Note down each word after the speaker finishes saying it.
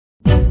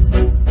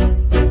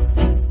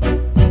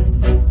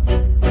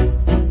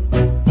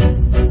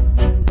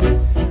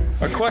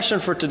question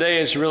for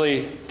today is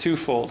really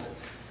twofold.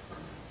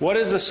 What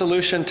is the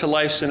solution to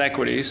life's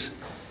inequities,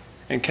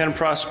 and can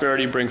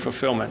prosperity bring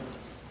fulfillment?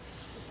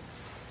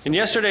 In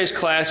yesterday's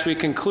class, we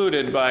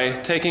concluded by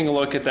taking a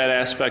look at that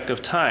aspect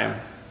of time,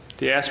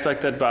 the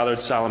aspect that bothered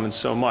Solomon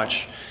so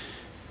much.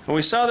 And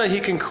we saw that he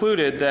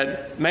concluded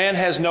that man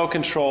has no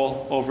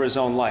control over his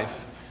own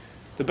life.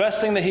 The best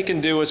thing that he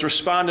can do is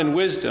respond in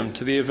wisdom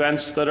to the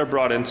events that are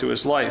brought into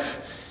his life.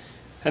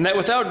 And that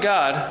without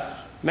God,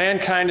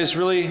 mankind is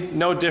really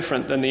no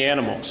different than the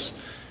animals.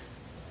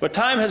 But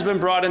time has been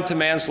brought into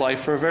man's life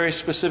for a very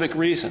specific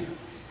reason: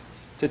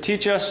 to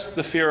teach us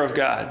the fear of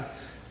God,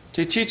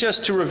 to teach us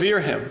to revere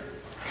Him,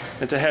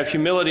 and to have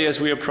humility as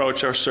we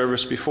approach our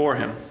service before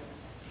Him.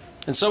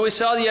 And so we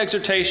saw the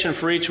exhortation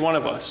for each one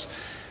of us,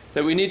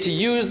 that we need to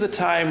use the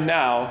time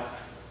now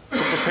to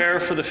prepare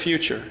for the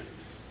future,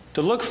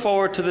 to look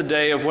forward to the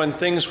day of when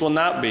things will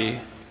not be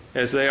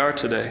as they are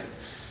today.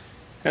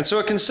 And so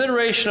a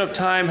consideration of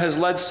time has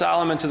led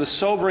Solomon to the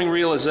sobering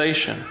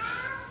realization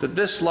that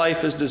this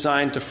life is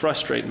designed to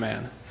frustrate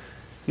man,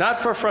 not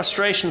for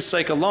frustration's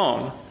sake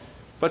alone,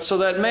 but so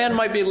that man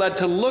might be led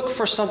to look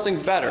for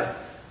something better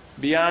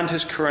beyond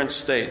his current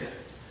state.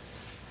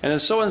 And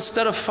so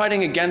instead of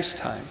fighting against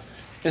time,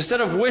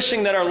 instead of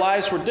wishing that our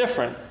lives were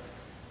different,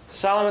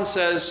 Solomon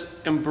says,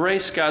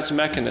 embrace God's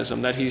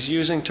mechanism that He's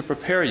using to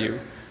prepare you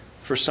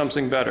for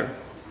something better.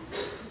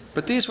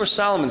 But these were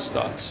Solomon's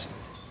thoughts.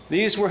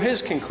 These were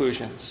his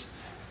conclusions.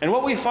 And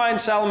what we find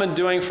Solomon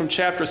doing from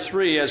chapter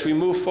 3 as we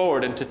move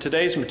forward into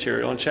today's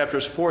material in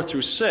chapters 4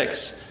 through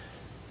 6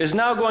 is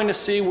now going to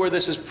see where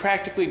this is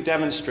practically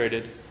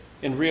demonstrated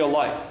in real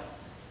life.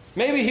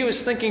 Maybe he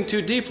was thinking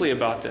too deeply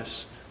about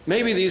this.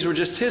 Maybe these were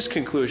just his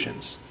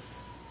conclusions,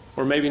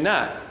 or maybe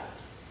not.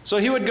 So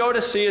he would go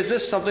to see, is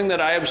this something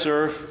that I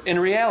observe in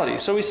reality?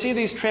 So we see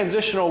these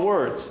transitional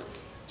words.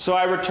 So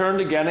I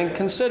returned again and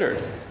considered.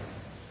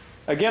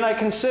 Again I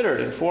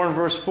considered in 4 and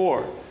verse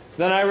 4.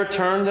 Then I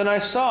returned and I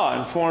saw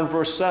in 4 and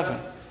verse 7.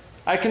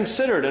 I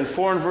considered in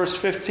 4 and verse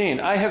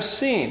 15. I have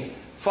seen,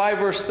 5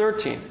 verse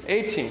 13,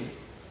 18,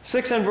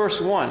 6 and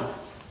verse 1.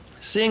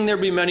 Seeing there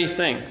be many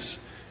things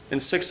in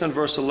 6 and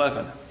verse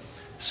 11.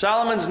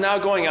 Solomon's now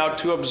going out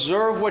to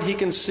observe what he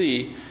can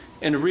see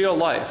in real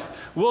life.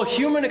 Will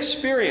human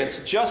experience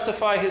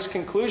justify his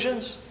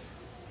conclusions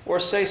or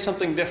say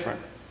something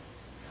different?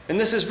 And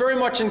this is very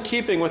much in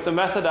keeping with the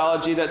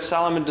methodology that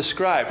Solomon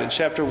described in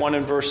chapter 1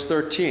 and verse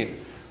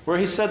 13, where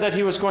he said that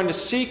he was going to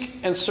seek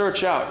and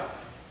search out.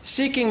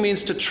 Seeking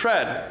means to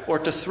tread or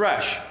to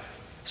thresh.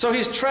 So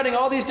he's treading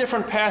all these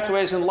different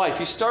pathways in life.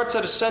 He starts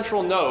at a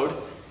central node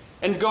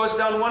and goes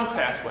down one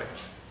pathway.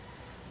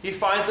 He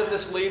finds that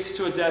this leads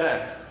to a dead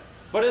end.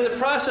 But in the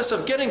process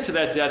of getting to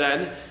that dead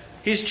end,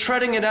 he's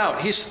treading it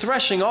out. He's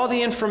threshing all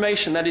the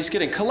information that he's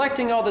getting,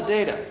 collecting all the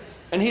data,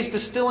 and he's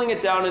distilling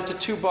it down into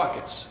two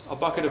buckets, a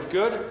bucket of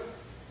good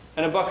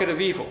and a bucket of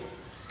evil.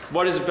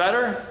 What is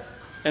better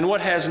and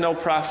what has no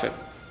profit.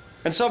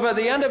 And so by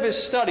the end of his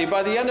study,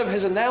 by the end of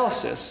his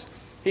analysis,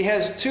 he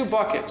has two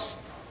buckets.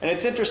 And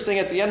it's interesting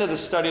at the end of the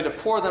study to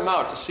pour them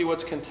out to see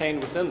what's contained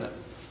within them.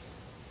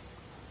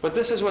 But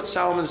this is what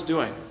Solomon's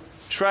doing: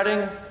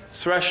 treading,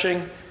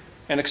 threshing,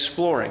 and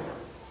exploring.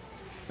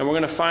 And we're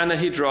going to find that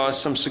he draws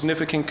some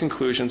significant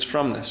conclusions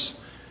from this.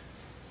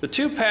 The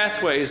two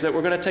pathways that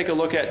we're going to take a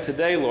look at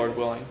today, Lord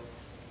willing,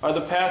 are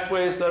the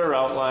pathways that are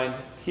outlined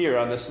here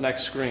on this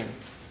next screen.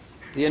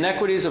 The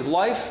inequities of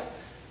life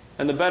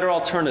and the better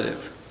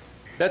alternative.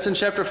 That's in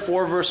chapter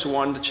 4, verse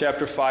 1 to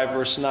chapter 5,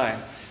 verse 9.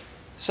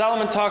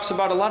 Solomon talks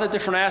about a lot of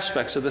different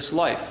aspects of this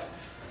life.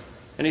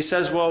 And he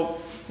says, well,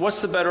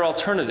 what's the better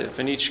alternative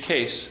in each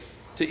case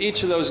to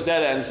each of those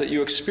dead ends that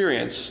you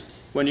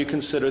experience when you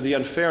consider the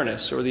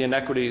unfairness or the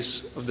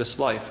inequities of this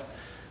life?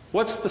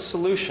 What's the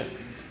solution?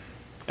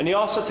 And he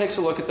also takes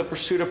a look at the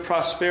pursuit of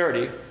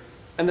prosperity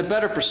and the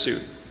better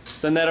pursuit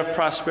than that of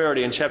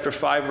prosperity in chapter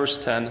 5,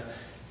 verse 10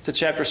 to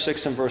chapter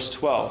 6 and verse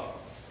 12.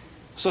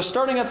 So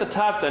starting at the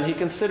top then, he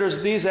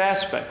considers these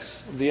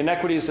aspects of the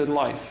inequities in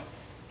life.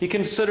 He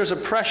considers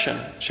oppression,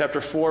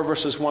 chapter 4,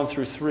 verses 1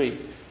 through 3.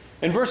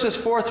 In verses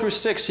 4 through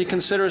 6, he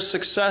considers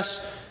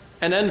success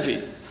and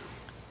envy.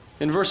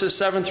 In verses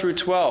 7 through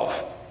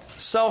 12,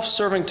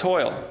 self-serving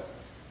toil.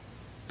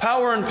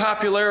 Power and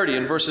popularity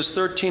in verses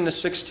 13 to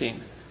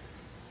 16.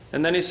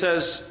 And then he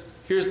says,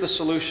 here's the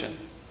solution: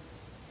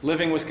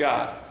 living with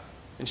God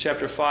in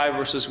chapter 5,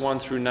 verses 1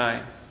 through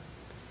 9.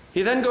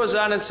 He then goes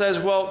on and says,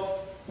 well,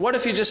 what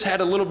if you just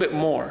had a little bit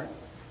more?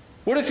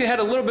 What if you had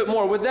a little bit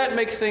more? Would that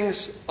make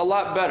things a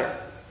lot better?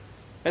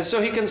 And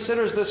so he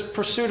considers this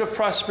pursuit of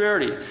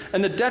prosperity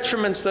and the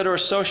detriments that are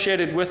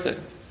associated with it.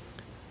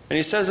 And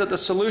he says that the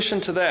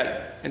solution to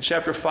that in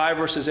chapter 5,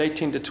 verses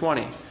 18 to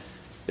 20,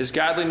 is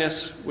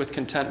godliness with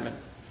contentment.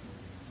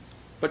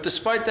 But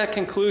despite that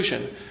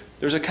conclusion,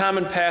 there's a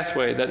common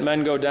pathway that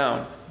men go down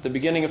at the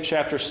beginning of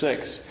chapter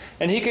 6.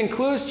 And he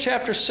concludes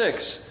chapter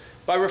 6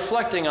 by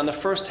reflecting on the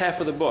first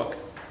half of the book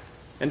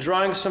and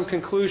drawing some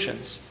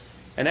conclusions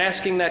and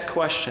asking that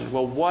question,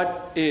 well,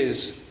 what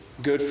is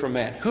good for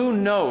man? Who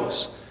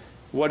knows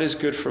what is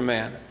good for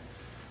man?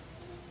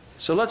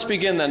 So let's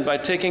begin then by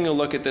taking a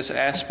look at this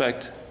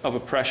aspect of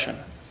oppression.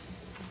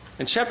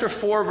 In chapter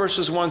 4,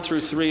 verses 1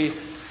 through 3,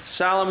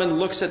 Solomon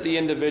looks at the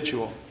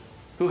individual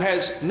who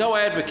has no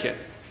advocate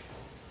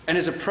and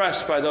is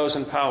oppressed by those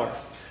in power.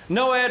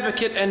 No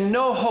advocate and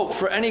no hope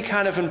for any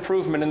kind of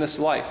improvement in this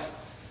life.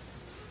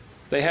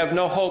 They have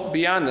no hope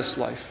beyond this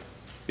life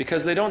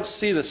because they don't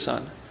see the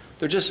sun.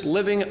 They're just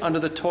living under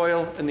the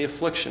toil and the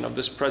affliction of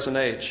this present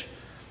age.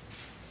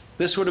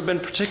 This would have been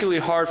particularly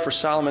hard for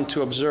Solomon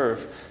to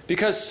observe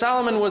because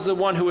Solomon was the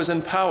one who was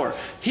in power.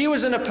 He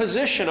was in a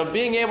position of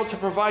being able to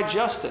provide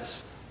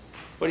justice,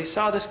 but he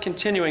saw this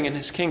continuing in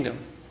his kingdom.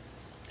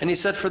 And he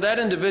said, for that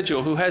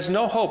individual who has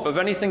no hope of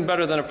anything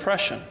better than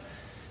oppression,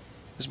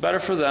 it's better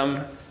for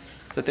them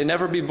that they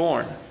never be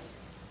born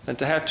than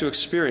to have to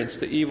experience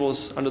the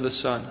evils under the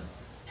sun.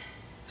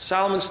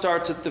 Solomon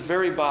starts at the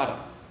very bottom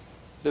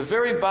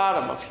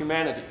of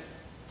humanity,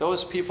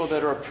 those people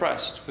that are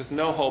oppressed with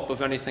no hope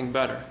of anything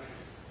better.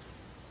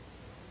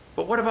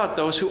 But what about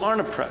those who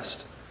aren't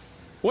oppressed?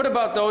 What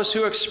about those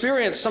who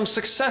experience some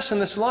success in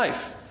this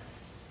life?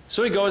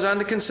 So he goes on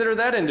to consider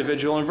that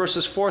individual in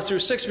verses 4 through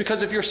 6,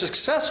 because if you're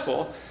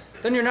successful,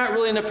 then you're not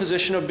really in a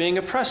position of being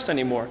oppressed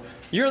anymore.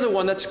 You're the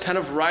one that's kind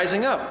of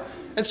rising up.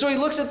 And so he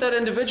looks at that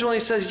individual and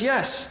he says,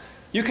 yes,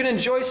 you can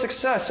enjoy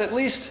success at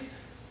least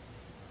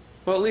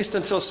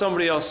until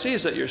somebody else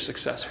sees that you're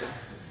successful.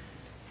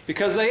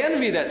 Because they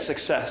envy that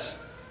success.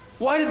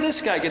 Why did this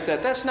guy get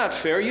that? That's not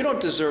fair. You don't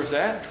deserve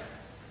that.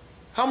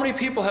 How many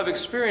people have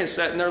experienced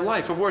that in their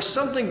life, of where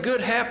something good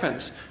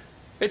happens?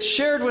 It's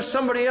shared with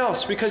somebody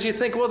else because you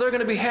think, well, they're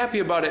going to be happy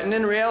about it. And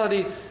in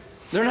reality,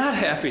 they're not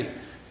happy.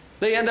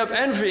 They end up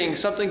envying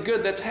something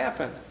good that's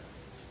happened.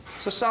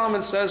 So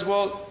Solomon says,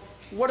 well,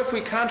 what if we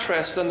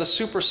contrast then the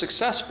super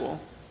successful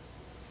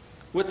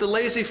with the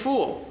lazy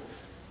fool?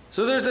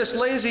 So there's this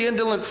lazy,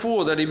 indolent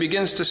fool that he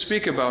begins to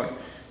speak about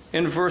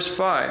in verse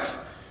 5.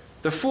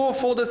 The fool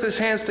foldeth his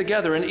hands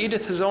together and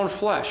eateth his own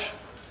flesh.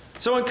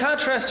 So in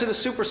contrast to the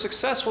super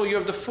successful, you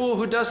have the fool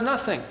who does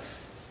nothing.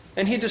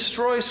 And he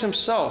destroys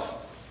himself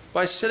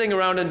by sitting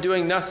around and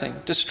doing nothing.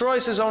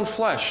 Destroys his own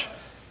flesh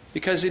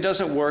because he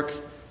doesn't work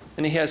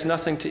and he has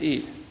nothing to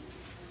eat.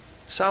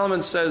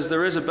 Solomon says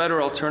there is a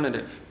better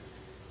alternative.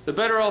 The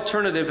better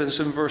alternative is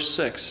in verse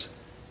 6.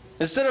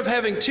 Instead of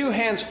having two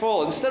hands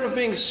full, instead of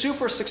being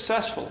super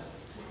successful,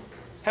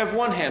 have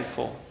one hand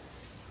full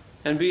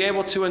and be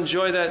able to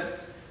enjoy that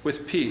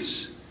with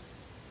peace.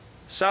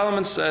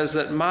 Solomon says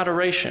that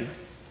moderation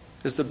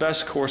is the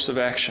best course of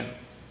action.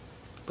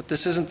 But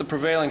this isn't the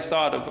prevailing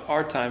thought of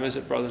our time, is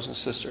it, brothers and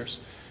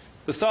sisters?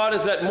 The thought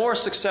is that more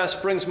success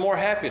brings more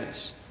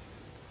happiness.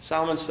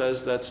 Solomon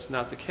says that's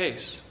not the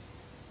case.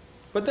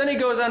 But then he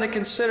goes on to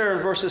consider in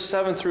verses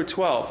 7 through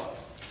 12,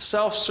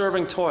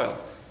 self-serving toil.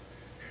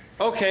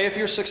 Okay, if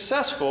you're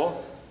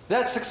successful,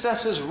 that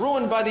success is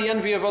ruined by the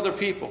envy of other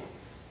people.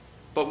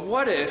 But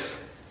what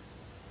if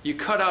you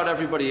cut out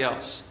everybody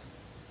else?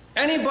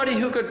 Anybody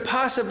who could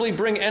possibly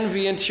bring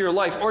envy into your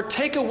life or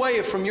take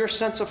away from your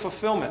sense of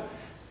fulfillment.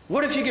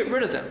 What if you get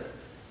rid of them?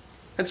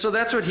 And so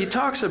that's what he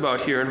talks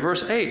about here in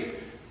verse 8.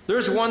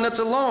 There's one that's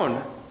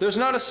alone. There's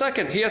not a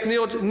second. He hath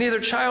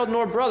neither child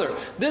nor brother.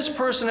 This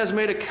person has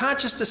made a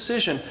conscious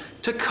decision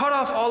to cut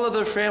off all of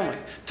their family,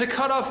 to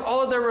cut off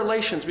all of their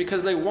relations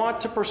because they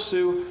want to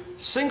pursue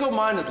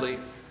single-mindedly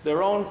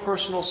their own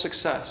personal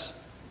success.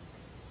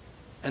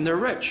 And they're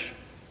rich.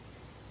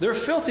 They're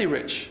filthy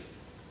rich.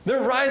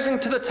 They're rising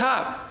to the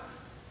top.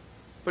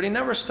 But he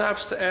never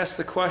stops to ask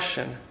the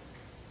question,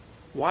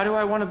 why do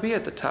I want to be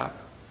at the top?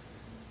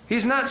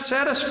 He's not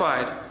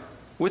satisfied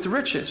with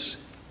riches.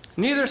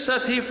 Neither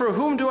saith he, for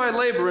whom do I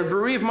labor and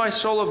bereave my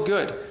soul of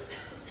good?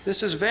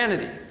 This is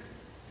vanity.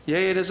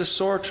 Yea, it is a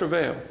sore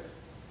travail.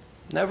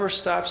 Never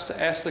stops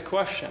to ask the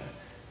question,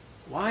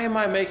 why am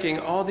I making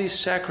all these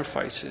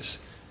sacrifices?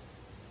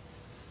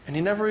 And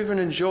he never even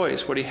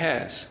enjoys what he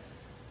has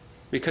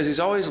because he's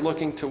always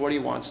looking to what he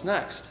wants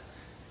next.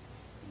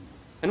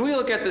 And we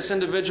look at this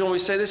individual and we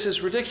say, this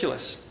is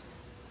ridiculous.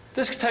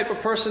 This type of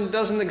person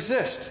doesn't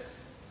exist.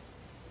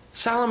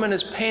 Solomon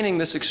is painting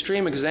this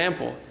extreme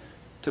example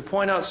to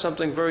point out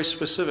something very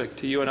specific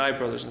to you and I,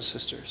 brothers and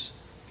sisters.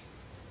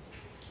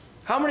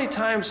 How many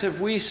times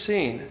have we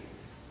seen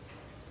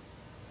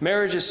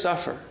marriages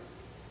suffer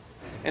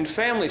and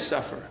families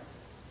suffer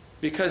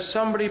because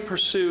somebody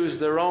pursues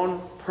their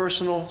own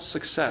personal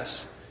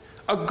success,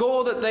 a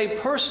goal that they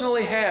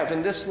personally have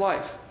in this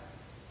life?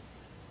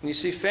 And you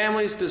see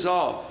families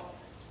dissolve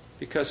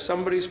because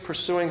somebody's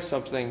pursuing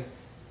something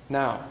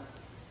now.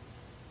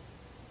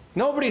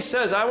 Nobody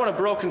says, I want a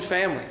broken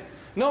family.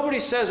 Nobody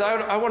says,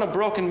 I want a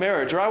broken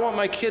marriage, or I want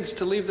my kids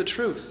to leave the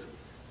truth.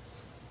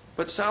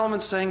 But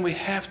Solomon's saying we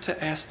have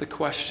to ask the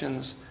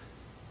questions,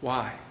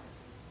 why?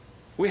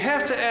 We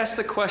have to ask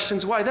the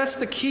questions, why? That's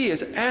the key,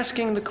 is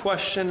asking the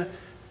question,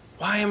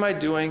 why am I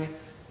doing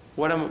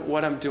what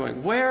I'm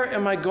doing? Where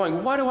am I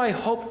going? What do I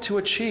hope to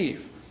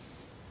achieve?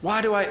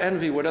 Why do I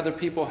envy what other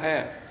people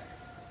have?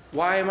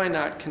 Why am I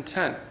not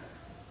content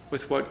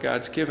with what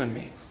God's given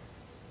me?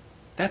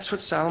 That's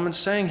what Solomon's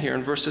saying here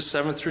in verses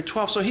 7 through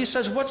 12. So he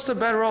says, what's the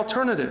better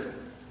alternative?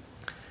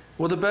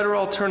 Well, the better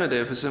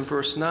alternative is in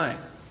verse 9.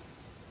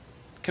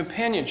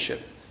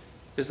 Companionship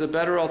is the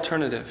better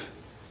alternative.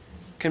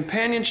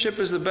 Companionship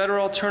is the better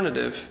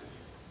alternative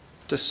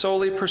to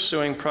solely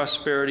pursuing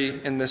prosperity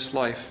in this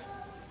life.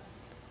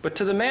 But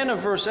to the man of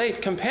verse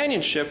 8,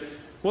 companionship,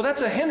 well,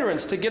 that's a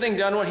hindrance to getting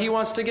done what he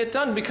wants to get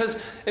done. Because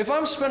if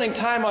I'm spending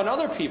time on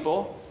other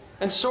people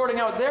and sorting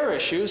out their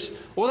issues,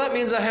 well, that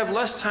means I have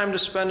less time to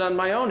spend on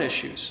my own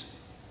issues.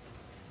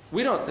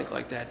 We don't think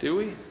like that, do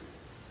we?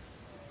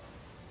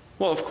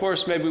 Well, of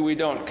course, maybe we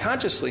don't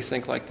consciously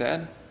think like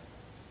that.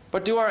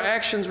 But do our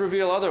actions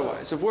reveal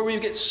otherwise? Of where we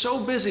get so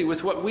busy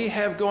with what we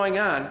have going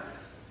on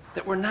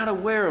that we're not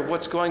aware of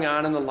what's going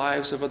on in the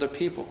lives of other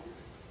people.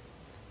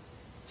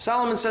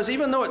 Solomon says,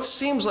 even though it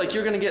seems like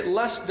you're going to get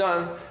less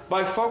done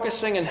by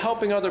focusing and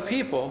helping other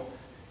people,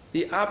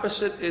 the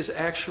opposite is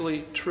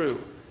actually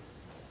true.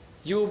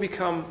 You will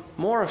become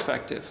more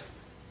effective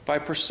by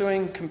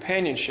pursuing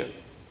companionship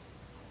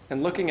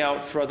and looking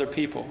out for other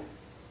people.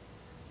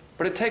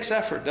 But it takes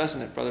effort,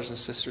 doesn't it, brothers and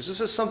sisters?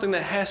 This is something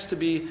that has to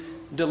be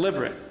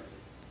deliberate.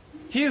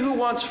 He who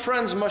wants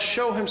friends must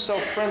show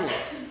himself friendly.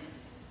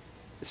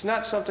 It's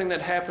not something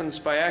that happens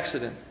by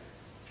accident.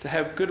 To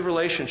have good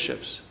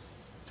relationships,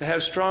 to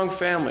have strong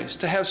families,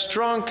 to have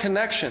strong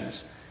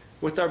connections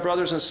with our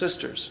brothers and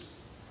sisters.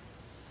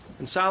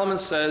 And Solomon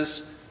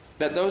says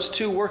that those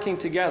two working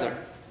together,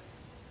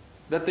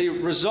 that the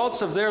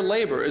results of their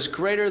labor is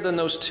greater than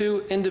those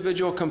two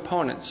individual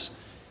components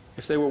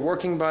if they were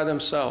working by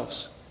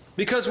themselves.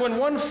 Because when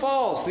one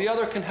falls, the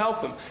other can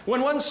help him.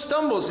 When one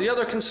stumbles, the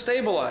other can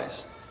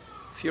stabilize.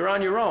 If you're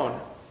on your own,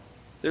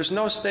 there's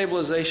no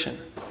stabilization.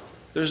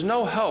 There's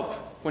no help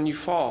when you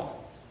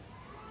fall.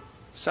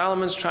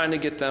 Solomon's trying to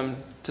get them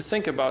to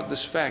think about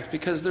this fact,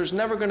 because there's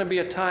never going to be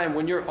a time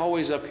when you're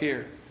always up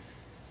here.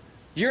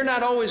 You're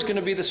not always going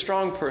to be the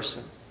strong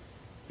person.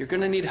 You're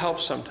going to need help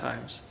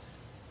sometimes.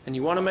 And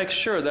you want to make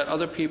sure that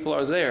other people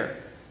are there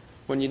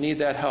when you need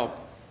that help.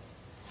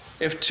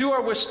 If two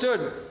are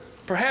withstood,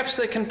 perhaps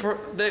they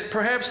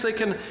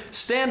can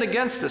stand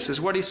against us, is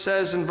what he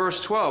says in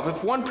verse 12.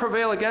 If one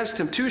prevail against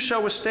him, two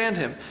shall withstand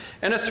him.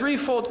 And a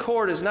threefold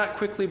cord is not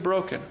quickly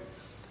broken.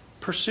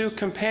 Pursue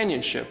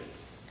companionship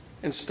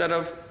instead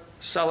of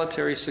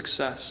solitary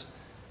success.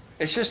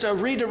 It's just a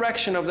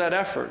redirection of that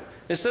effort.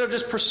 Instead of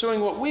just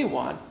pursuing what we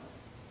want,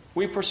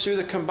 we pursue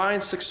the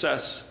combined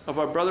success of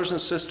our brothers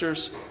and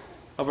sisters,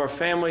 of our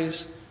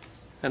families,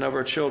 and of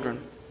our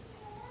children.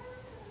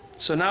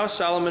 So now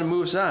Solomon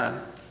moves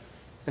on.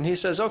 And he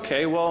says,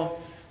 okay, well,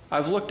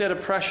 I've looked at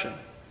oppression.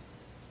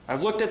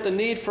 I've looked at the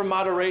need for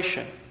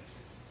moderation.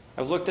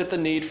 I've looked at the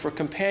need for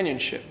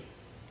companionship.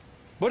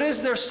 But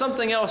is there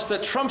something else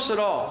that trumps it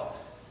all,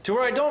 to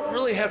where I don't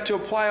really have to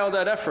apply all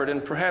that effort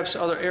in perhaps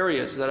other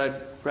areas that I'd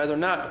rather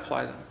not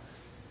apply them?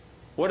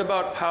 What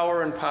about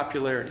power and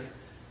popularity?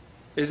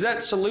 Is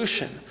that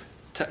solution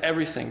to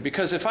everything?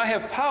 Because if I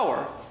have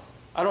power,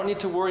 I don't need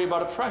to worry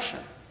about oppression.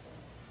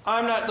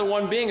 I'm not the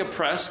one being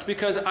oppressed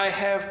because I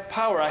have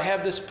power. I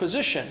have this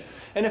position.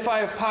 And if I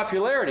have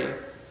popularity,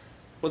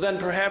 well, then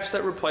perhaps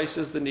that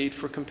replaces the need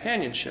for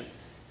companionship,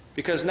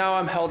 because now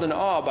I'm held in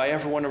awe by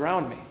everyone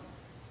around me.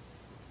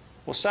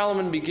 Well,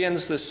 Solomon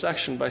begins this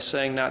section by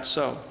saying not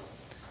so.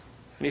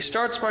 And he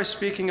starts by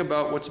speaking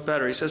about what's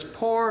better. He says,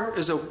 better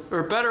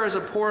is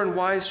a poor and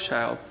wise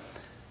child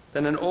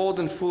than an old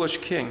and foolish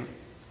king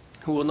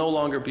who will no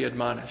longer be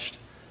admonished.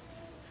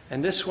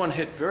 And this one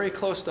hit very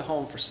close to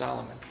home for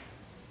Solomon.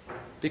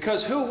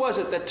 Because who was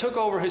it that took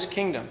over his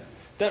kingdom,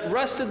 that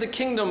wrested the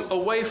kingdom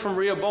away from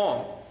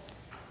Rehoboam?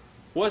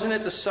 Wasn't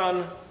it the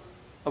son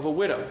of a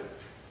widow,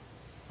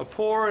 a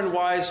poor and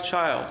wise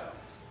child,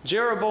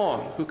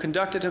 Jeroboam, who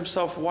conducted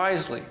himself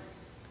wisely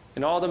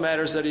in all the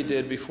matters that he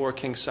did before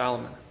King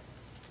Solomon?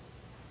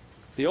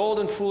 The old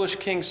and foolish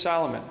King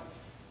Solomon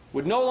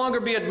would no longer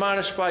be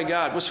admonished by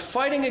God, was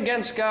fighting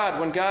against God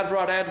when God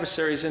brought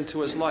adversaries into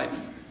his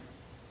life.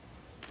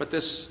 But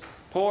this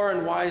poor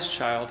and wise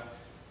child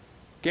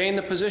gained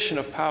the position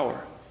of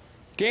power,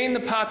 gained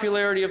the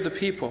popularity of the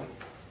people.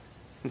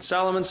 And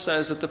Solomon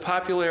says that the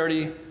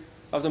popularity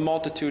of the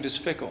multitude is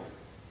fickle.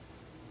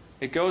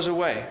 It goes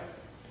away.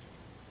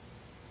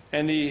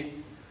 And the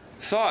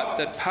thought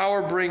that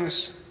power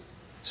brings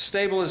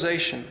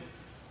stabilization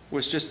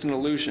was just an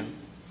illusion.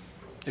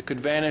 It could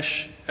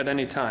vanish at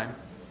any time.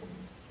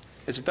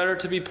 It's better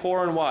to be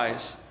poor and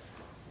wise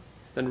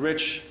than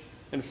rich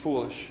and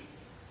foolish.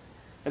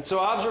 And so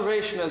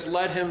observation has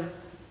led him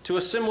to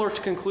a similar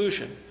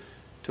conclusion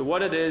to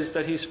what it is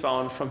that he's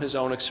found from his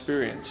own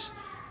experience,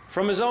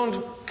 from his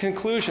own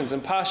conclusions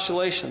and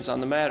postulations on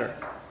the matter.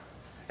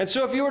 And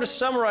so if you were to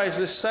summarize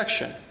this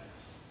section,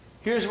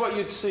 here's what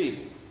you'd see.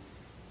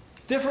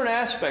 Different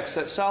aspects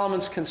that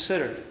Solomon's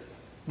considered,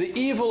 the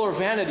evil or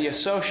vanity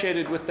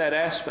associated with that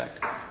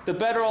aspect, the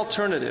better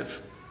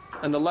alternative,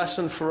 and the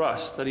lesson for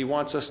us that he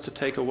wants us to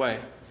take away.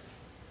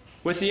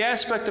 With the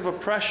aspect of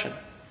oppression,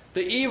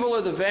 the evil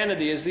or the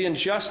vanity is the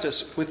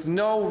injustice with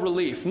no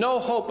relief, no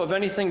hope of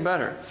anything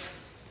better.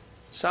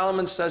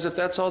 Solomon says if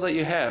that's all that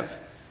you have,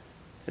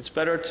 it's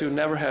better to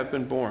never have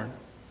been born.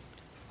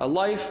 A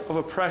life of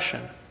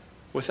oppression,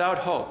 without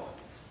hope,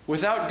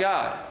 without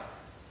God,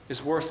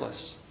 is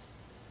worthless.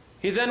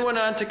 He then went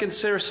on to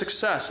consider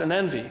success and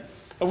envy,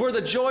 of where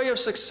the joy of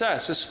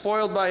success is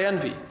spoiled by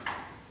envy.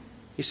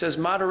 He says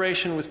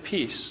moderation with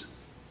peace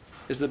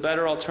is the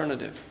better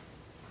alternative.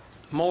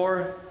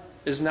 More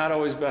is not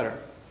always better.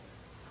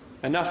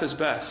 Enough is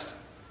best,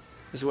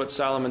 is what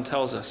Solomon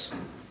tells us.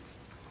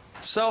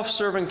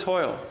 Self-serving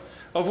toil,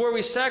 of where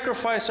we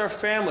sacrifice our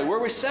family, where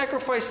we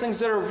sacrifice things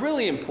that are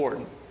really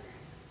important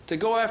to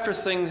go after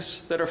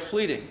things that are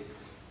fleeting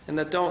and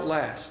that don't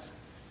last.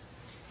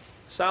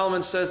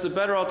 Solomon says the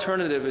better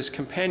alternative is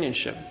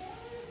companionship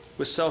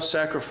with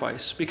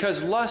self-sacrifice,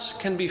 because lust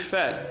can be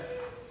fed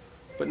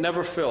but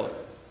never filled.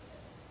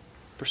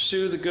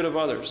 Pursue the good of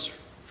others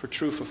for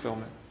true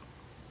fulfillment.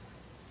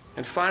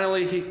 And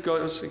finally, he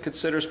goes and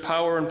considers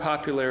power and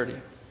popularity.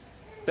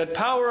 That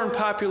power and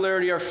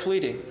popularity are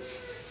fleeting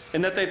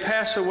and that they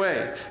pass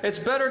away. It's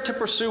better to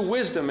pursue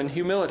wisdom and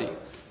humility,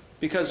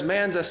 because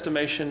man's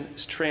estimation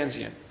is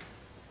transient.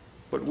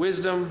 But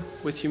wisdom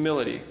with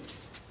humility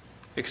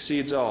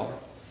exceeds all.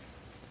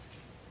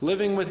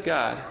 Living with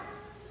God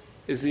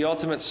is the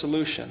ultimate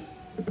solution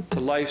to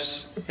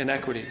life's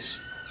inequities.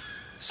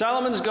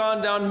 Solomon's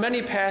gone down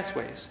many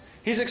pathways.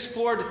 He's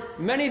explored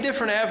many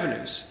different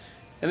avenues,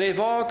 and they've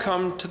all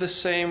come to the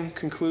same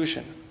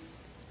conclusion.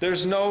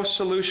 There's no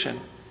solution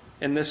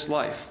in this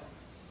life.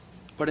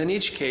 But in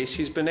each case,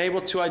 he's been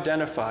able to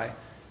identify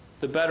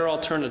the better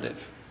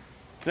alternative.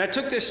 And I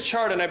took this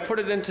chart and I put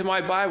it into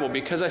my Bible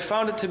because I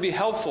found it to be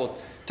helpful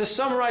to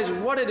summarize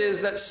what it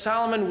is that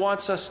Solomon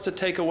wants us to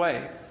take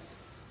away.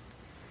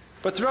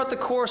 But throughout the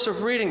course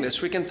of reading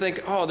this, we can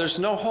think, oh, there's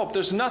no hope.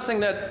 There's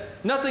nothing that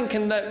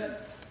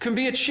can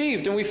be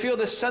achieved, and we feel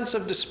this sense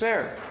of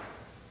despair.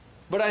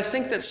 But I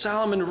think that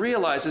Solomon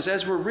realizes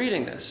as we're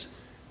reading this,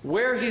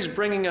 where he's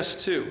bringing us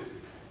to.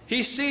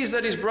 He sees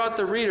that he's brought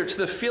the reader to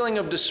the feeling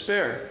of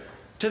despair,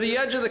 to the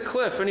edge of the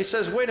cliff, and he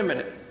says, wait a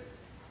minute.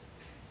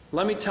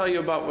 Let me tell you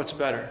about what's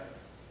better.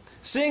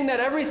 Seeing that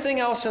everything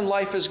else in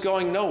life is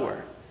going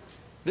nowhere,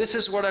 this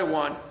is what I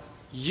want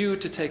you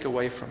to take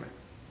away from it.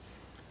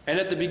 And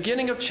at the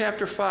beginning of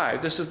chapter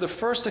 5, this is the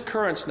first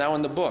occurrence now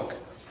in the book,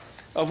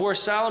 of where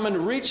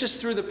Solomon reaches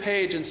through the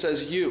page and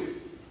says, you.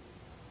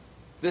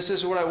 This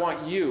is what I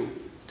want you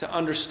to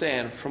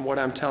understand from what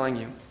I'm telling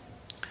you.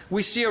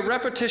 We see a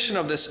repetition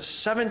of this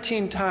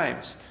 17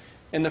 times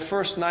in the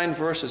first 9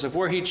 verses, of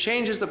where he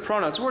changes the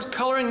pronouns. We're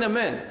coloring them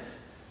in,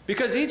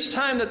 because each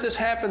time that this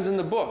happens in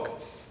the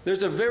book,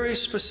 there's a very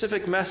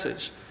specific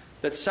message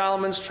that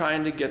Solomon's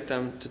trying to get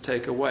them to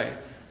take away.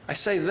 I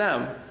say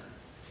them,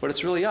 but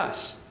it's really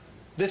us.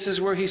 This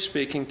is where he's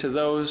speaking to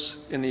those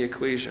in the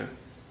ecclesia,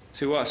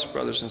 to us,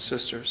 brothers and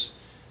sisters.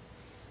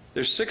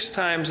 There's 6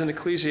 times in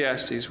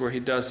Ecclesiastes where he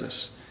does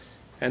this,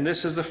 and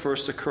this is the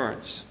first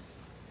occurrence.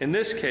 In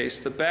this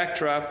case, the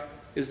backdrop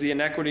is the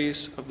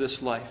inequities of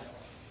this life.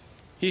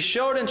 He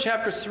showed in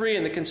chapter 3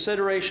 in the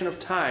consideration of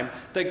time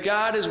that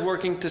God is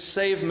working to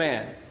save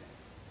man.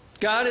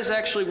 God is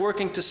actually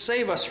working to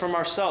save us from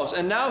ourselves.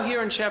 And now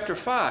here in chapter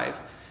 5,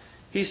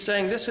 he's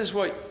saying this is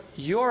what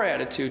your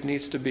attitude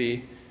needs to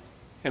be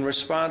in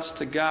response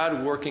to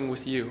God working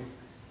with you.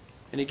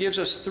 And he gives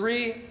us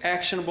 3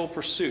 actionable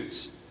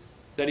pursuits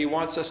that he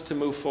wants us to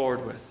move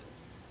forward with.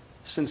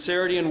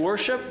 Sincerity in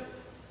worship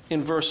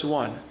in verse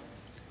 1.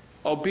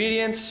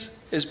 Obedience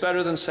is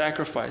better than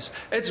sacrifice.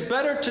 It's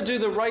better to do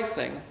the right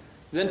thing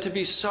than to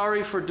be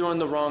sorry for doing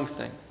the wrong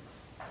thing.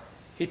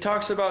 He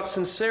talks about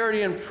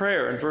sincerity in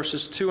prayer in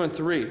verses 2 and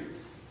 3.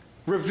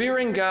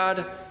 Revering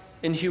God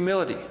in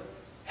humility.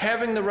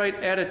 Having the right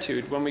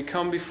attitude when we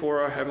come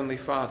before our Heavenly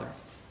Father.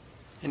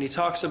 And he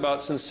talks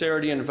about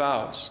sincerity in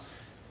vows.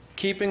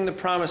 Keeping the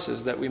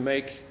promises that we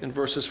make in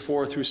verses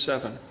 4 through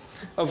 7.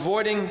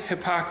 Avoiding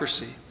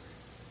hypocrisy.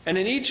 And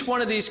in each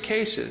one of these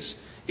cases,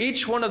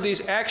 each one of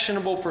these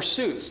actionable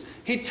pursuits,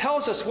 he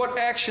tells us what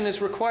action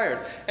is required.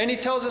 And he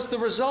tells us the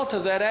result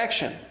of that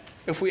action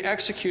if we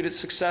execute it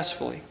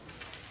successfully.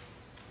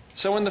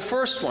 So in the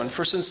first one,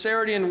 for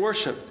sincerity in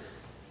worship,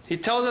 he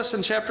tells us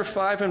in chapter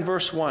 5 and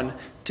verse 1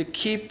 to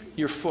keep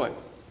your foot.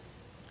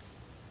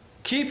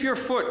 Keep your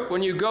foot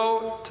when you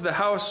go to the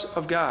house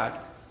of God.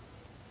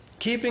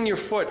 Keeping your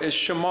foot is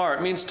shamar.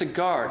 It means to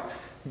guard.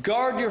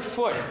 Guard your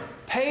foot.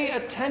 Pay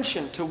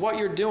attention to what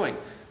you're doing.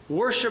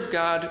 Worship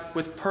God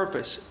with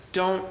purpose.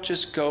 Don't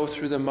just go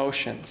through the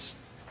motions.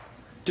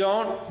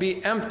 Don't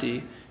be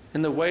empty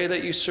in the way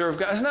that you serve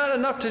God. It's not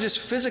enough to just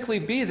physically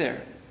be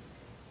there.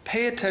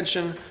 Pay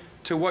attention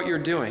to what you're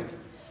doing.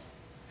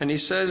 And he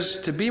says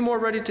to be more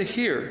ready to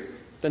hear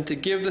than to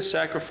give the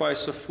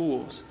sacrifice of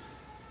fools.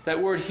 That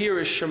word here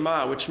is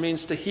shema, which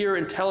means to hear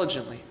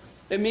intelligently.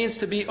 It means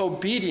to be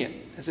obedient,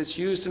 as it's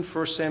used in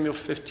 1 Samuel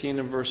 15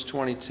 and verse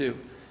 22.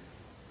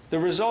 The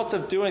result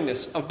of doing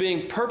this, of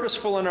being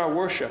purposeful in our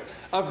worship,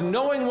 of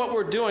knowing what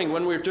we're doing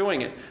when we're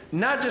doing it,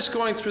 not just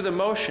going through the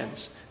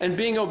motions, and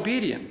being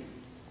obedient,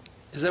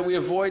 is that we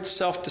avoid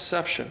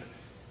self-deception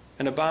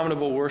and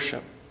abominable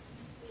worship.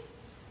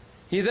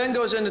 He then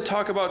goes in to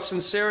talk about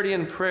sincerity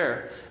in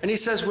prayer. And he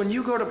says, when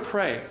you go to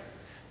pray,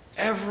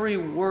 every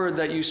word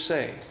that you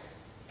say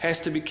has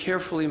to be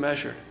carefully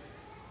measured.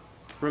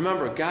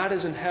 Remember, God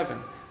is in heaven.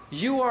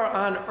 You are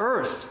on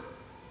earth,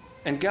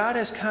 and God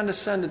has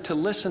condescended to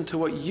listen to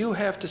what you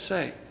have to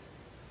say.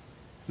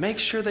 Make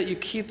sure that you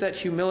keep that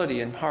humility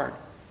in heart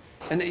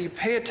and that you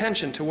pay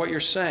attention to what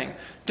you're saying.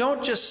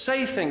 Don't just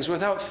say things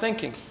without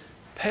thinking.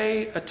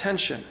 Pay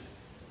attention.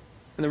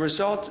 And the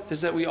result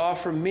is that we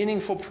offer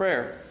meaningful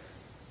prayer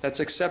that's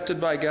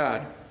accepted by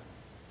God.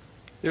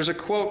 There's a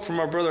quote from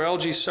our brother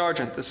L.G.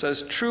 Sargent that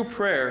says, "True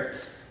prayer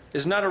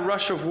is not a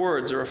rush of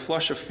words or a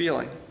flush of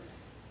feeling.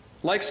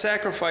 Like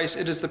sacrifice,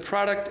 it is the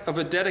product of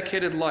a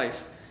dedicated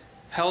life,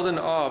 held in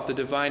awe of the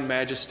divine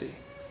majesty."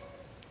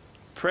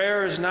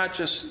 Prayer is not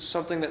just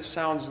something that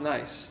sounds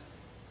nice.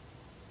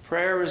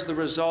 Prayer is the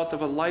result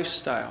of a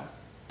lifestyle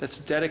that's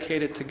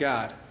dedicated to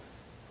God.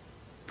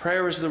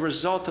 Prayer is the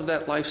result of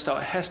that lifestyle.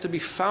 It has to be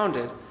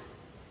founded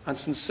on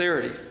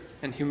sincerity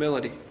and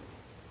humility.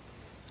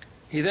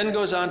 He then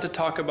goes on to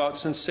talk about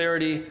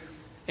sincerity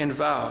in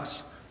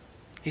vows.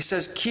 He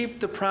says, keep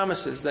the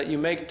promises that you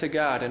make to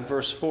God in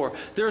verse 4.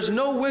 There's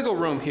no wiggle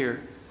room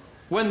here.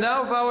 When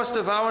thou vowest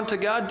a vow unto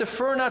God,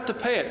 defer not to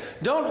pay it.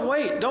 Don't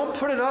wait. Don't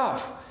put it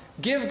off.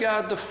 Give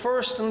God the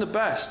first and the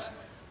best.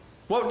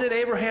 What did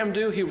Abraham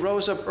do? He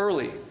rose up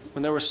early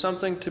when there was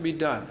something to be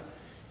done.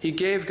 He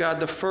gave God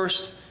the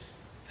first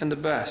and the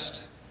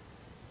best.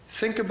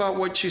 Think about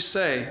what you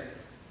say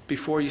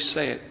before you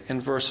say it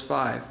in verse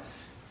 5.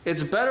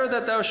 It's better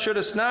that thou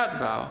shouldest not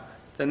vow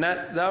than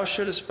that thou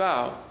shouldest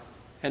vow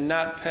and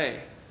not pay.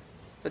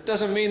 That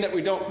doesn't mean that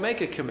we don't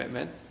make a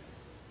commitment.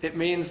 It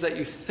means that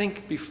you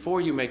think before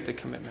you make the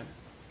commitment.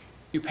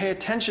 You pay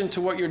attention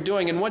to what you're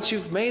doing, and once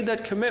you've made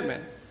that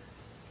commitment,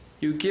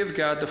 you give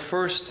God the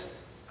first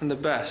and the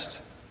best.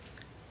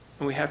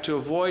 And we have to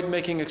avoid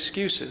making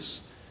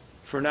excuses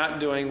for not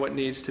doing what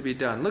needs to be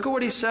done. Look at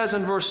what he says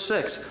in verse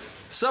 6.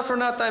 Suffer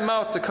not thy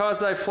mouth to cause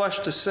thy flesh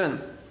to sin.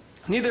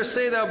 Neither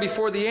say thou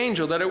before the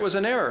angel that it was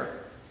an error.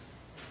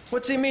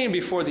 What's he mean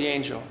before the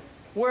angel?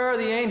 Where are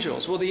the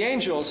angels? Well, the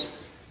angels,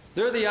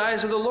 they're the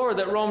eyes of the Lord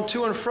that roam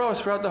to and fro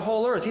throughout the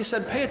whole earth. He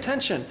said, pay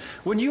attention.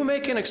 When you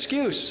make an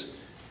excuse,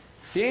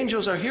 the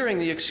angels are hearing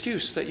the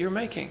excuse that you're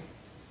making.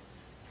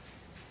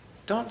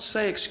 Don't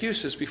say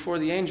excuses before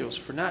the angels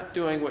for not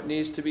doing what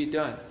needs to be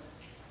done.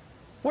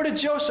 What did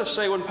Joseph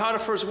say when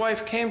Potiphar's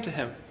wife came to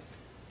him?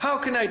 How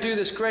can I do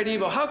this great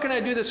evil? How can I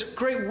do this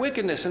great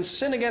wickedness and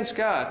sin against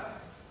God?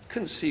 He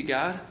couldn't see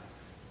God,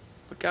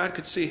 but God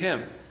could see him.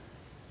 And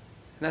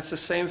that's the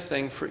same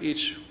thing for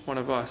each one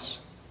of us.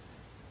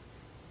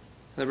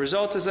 And the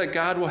result is that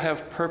God will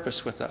have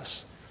purpose with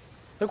us.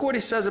 Look what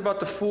he says about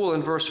the fool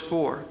in verse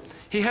 4.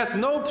 He hath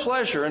no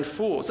pleasure in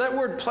fools. That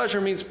word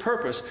pleasure means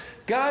purpose.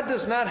 God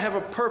does not have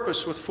a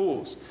purpose with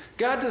fools.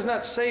 God does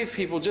not save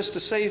people just to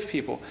save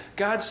people.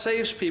 God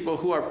saves people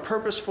who are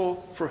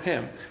purposeful for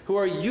him, who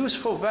are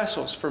useful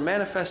vessels for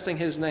manifesting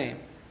his name.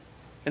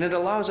 And it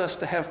allows us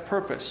to have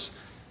purpose.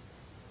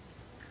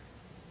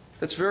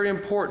 That's very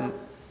important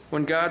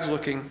when God's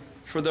looking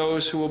for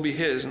those who will be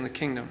his in the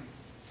kingdom.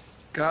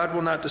 God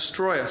will not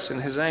destroy us in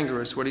his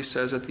anger, is what he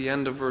says at the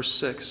end of verse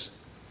 6.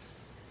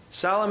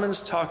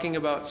 Solomon's talking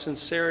about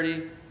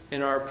sincerity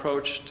in our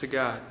approach to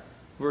God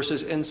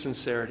versus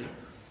insincerity.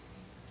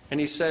 And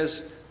he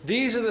says,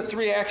 these are the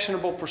three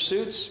actionable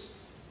pursuits,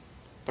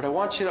 but I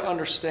want you to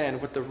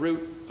understand what the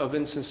root of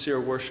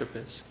insincere worship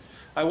is.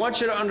 I want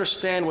you to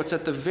understand what's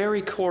at the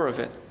very core of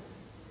it.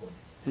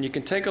 And you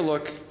can take a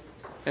look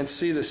and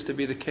see this to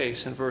be the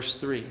case in verse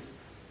 3.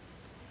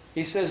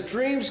 He says,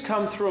 dreams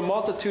come through a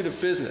multitude of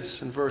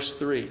business in verse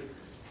 3.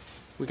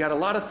 We got a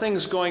lot of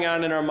things going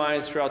on in our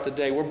minds throughout the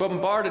day. We're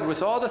bombarded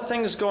with all the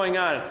things going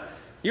on.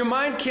 Your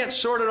mind can't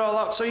sort it all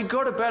out, so you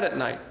go to bed at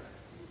night.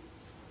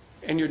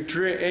 And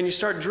you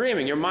start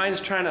dreaming. Your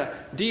mind's trying to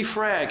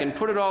defrag and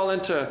put it all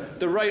into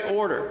the right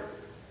order.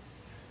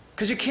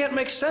 Because you can't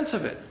make sense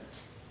of it.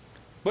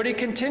 But he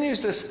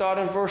continues this thought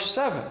in verse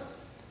 7.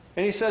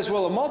 And he says,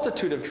 well, a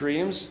multitude of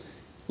dreams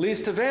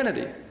leads to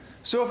vanity.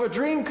 So if a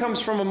dream comes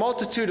from a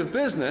multitude of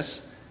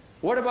business,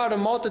 what about a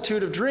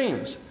multitude of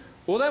dreams?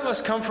 Well, that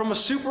must come from a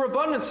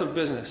superabundance of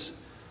business.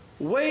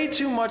 Way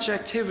too much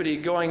activity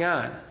going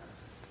on.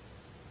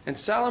 And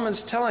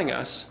Solomon's telling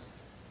us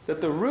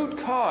that the root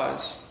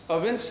cause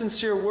of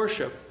insincere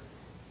worship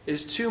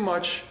is too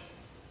much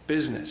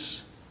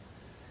business.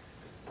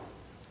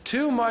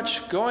 Too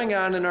much going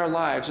on in our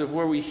lives of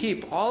where we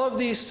heap all of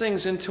these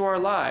things into our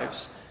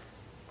lives.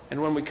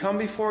 And when we come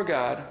before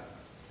God,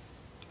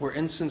 we're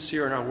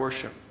insincere in our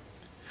worship.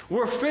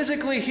 We're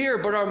physically here,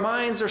 but our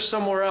minds are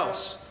somewhere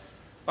else.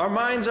 Our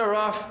minds are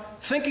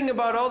off thinking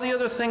about all the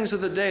other things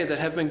of the day that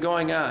have been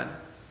going on.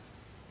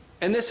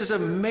 And this is a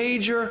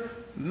major,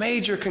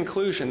 major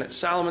conclusion that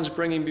Solomon's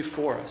bringing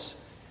before us.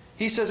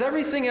 He says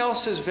everything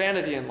else is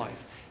vanity in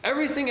life.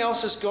 Everything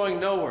else is going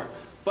nowhere.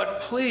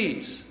 But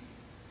please,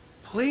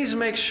 please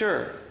make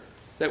sure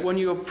that when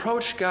you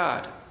approach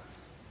God,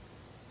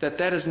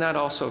 that is not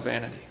also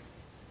vanity.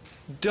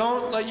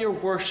 Don't let your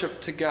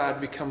worship to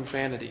God become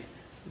vanity.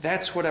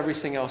 That's what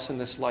everything else in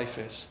this life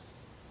is.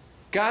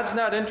 God's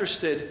not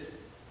interested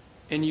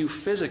in you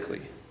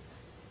physically.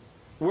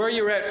 Where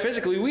you're at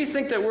physically, we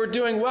think that we're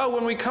doing well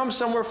when we come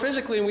somewhere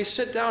physically and we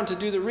sit down to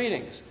do the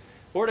readings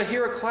or to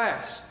hear a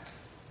class.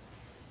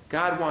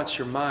 God wants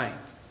your mind,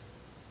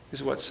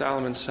 is what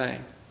Solomon's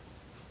saying.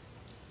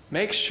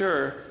 Make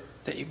sure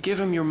that you give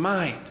him your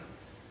mind,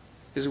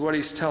 is what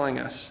he's telling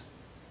us.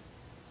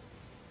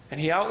 And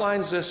he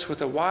outlines this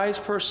with a wise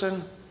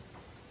person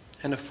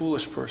and a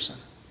foolish person.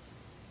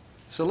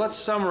 So let's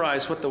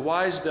summarize what the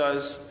wise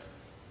does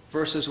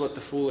versus what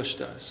the foolish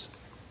does.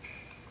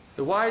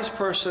 The wise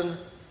person,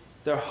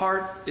 their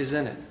heart is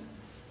in it.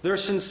 They're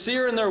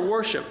sincere in their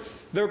worship.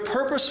 They're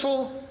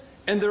purposeful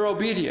and they're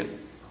obedient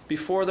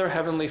before their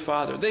heavenly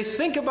Father. They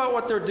think about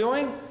what they're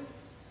doing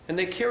and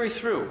they carry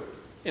through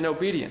in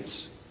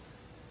obedience.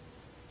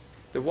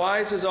 The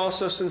wise is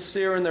also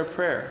sincere in their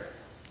prayer.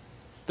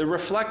 They're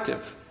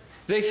reflective.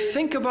 They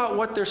think about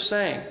what they're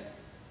saying.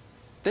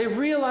 They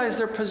realize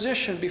their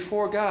position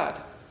before God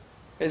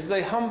as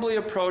they humbly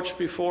approach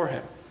before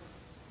him.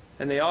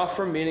 And they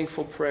offer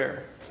meaningful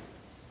prayer.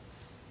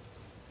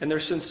 And they're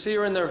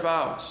sincere in their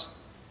vows.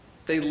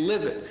 They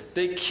live it.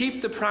 They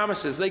keep the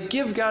promises. They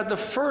give God the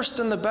first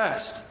and the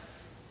best.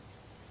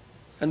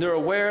 And they're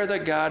aware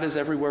that God is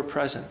everywhere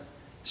present,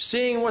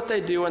 seeing what they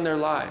do in their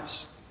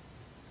lives.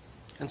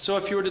 And so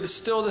if you were to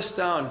distill this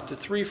down to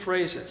 3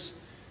 phrases,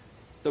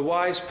 the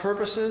wise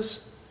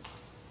purposes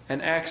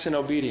and acts in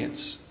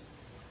obedience.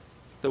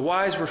 The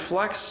wise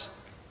reflects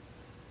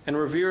and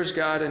reveres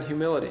God in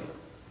humility.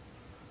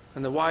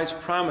 And the wise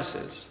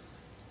promises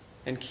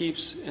and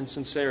keeps in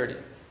sincerity.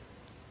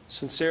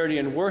 Sincerity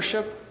in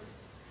worship,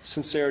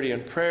 sincerity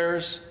in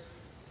prayers,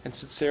 and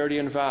sincerity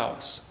in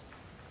vows.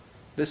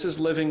 This is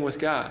living with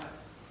God.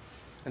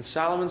 And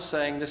Solomon's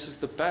saying this is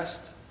the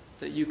best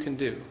that you can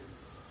do.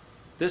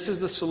 This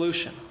is the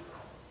solution.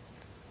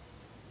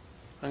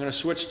 I'm going to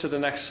switch to the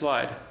next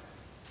slide.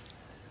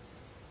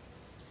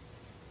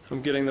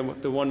 I'm getting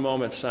the 1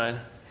 moment sign.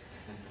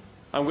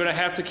 I'm going to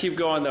have to keep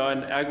going, though,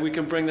 and we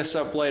can bring this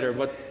up later.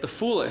 But the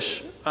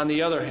foolish, on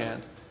the other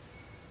hand,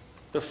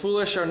 the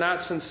foolish are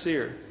not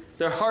sincere.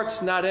 Their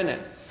heart's not in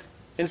it.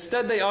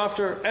 Instead, they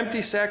offer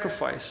empty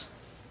sacrifice.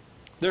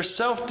 They're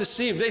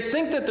self-deceived. They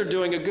think that they're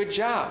doing a good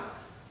job.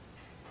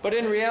 But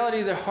in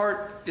reality, their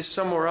heart is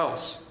somewhere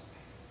else.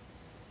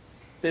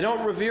 They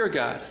don't revere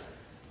God.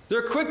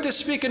 They're quick to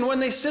speak, and when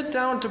they sit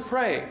down to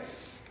pray,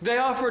 they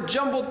offer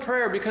jumbled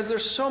prayer because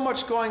there's so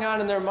much going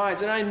on in their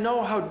minds. And I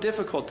know how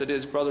difficult it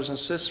is, brothers and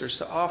sisters,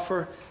 to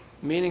offer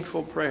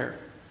meaningful prayer.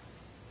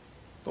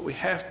 But we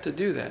have to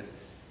do that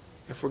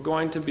if we're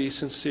going to be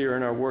sincere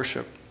in our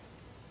worship.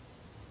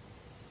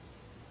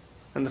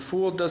 And the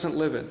fool doesn't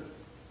live it.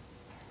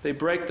 They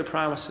break the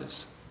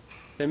promises.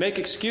 They make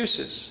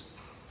excuses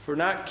for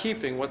not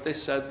keeping what they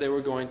said they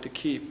were going to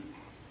keep.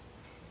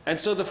 And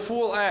so the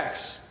fool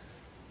acts,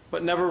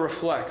 but never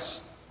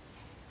reflects.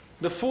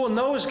 The fool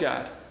knows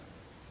God,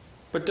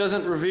 but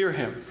doesn't revere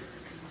him.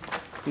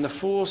 And the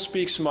fool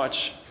speaks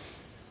much,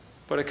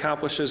 but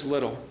accomplishes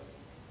little.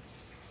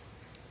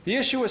 The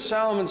issue with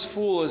Solomon's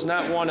fool is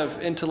not one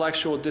of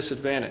intellectual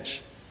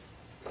disadvantage.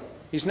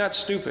 He's not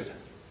stupid.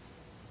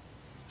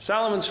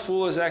 Solomon's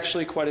fool is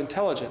actually quite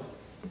intelligent.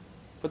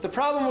 But the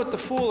problem with the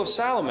fool of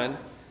Solomon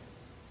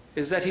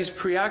is that he's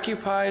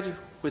preoccupied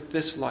with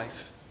this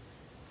life.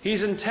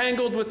 He's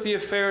entangled with the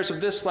affairs of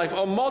this life.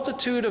 A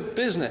multitude of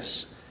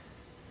business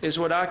is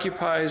what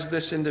occupies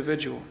this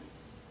individual.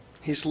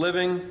 He's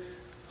living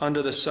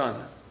under the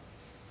sun.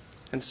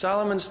 And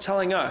Solomon's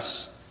telling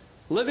us,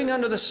 living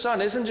under the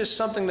sun isn't just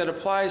something that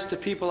applies to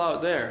people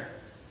out there.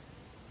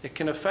 It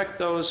can affect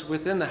those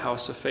within the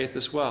house of faith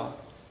as well.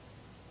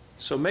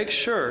 So make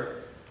sure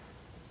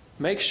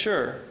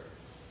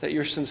that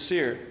you're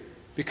sincere,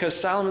 because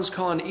Solomon's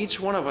calling each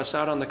one of us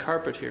out on the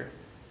carpet here.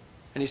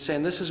 And he's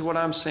saying, this is what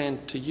I'm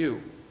saying to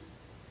you.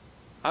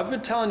 I've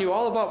been telling you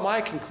all about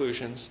my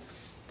conclusions,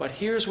 but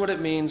here's what it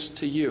means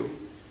to you.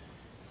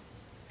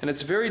 And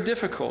it's very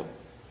difficult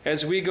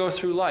as we go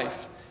through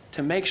life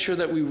to make sure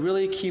that we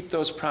really keep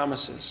those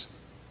promises,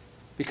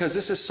 because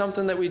this is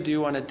something that we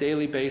do on a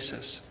daily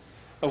basis,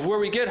 of where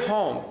we get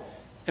home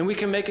and we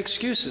can make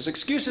excuses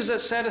that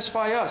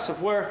satisfy us,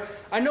 of where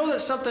I know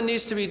that something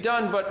needs to be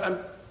done, but I'm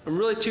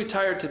really too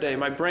tired today,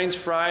 my brain's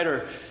fried,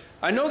 or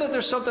I know that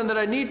there's something that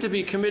I need to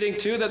be committing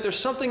to, that there's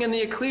something in the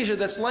ecclesia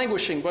that's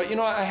languishing, but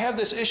I have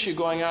this issue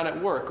going on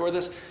at work, or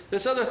this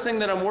other thing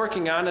that I'm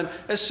working on, and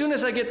as soon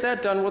as I get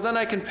that done, well, then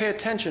I can pay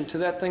attention to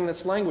that thing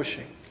that's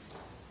languishing.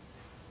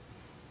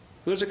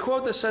 There's a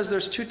quote that says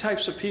there's 2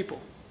 types of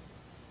people.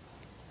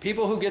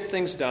 People who get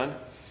things done,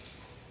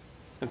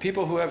 and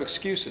people who have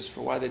excuses for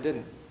why they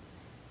didn't.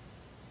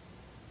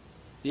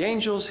 The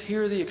angels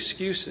hear the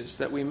excuses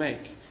that we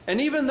make.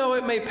 And even though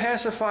it may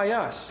pacify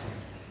us,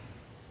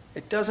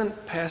 it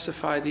doesn't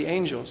pacify the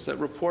angels that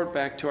report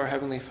back to our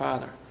Heavenly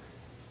Father.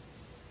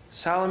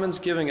 Solomon's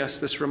giving us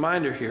this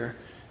reminder here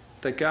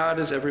that God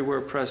is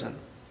everywhere present.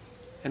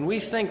 And we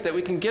think that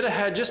we can get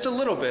ahead just a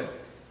little bit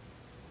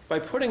by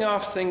putting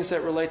off things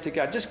that relate to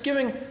God, just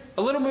giving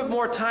a little bit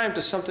more time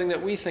to something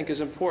that we think is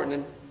important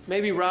and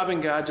maybe robbing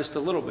God just a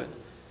little bit.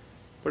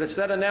 But it's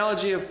that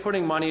analogy of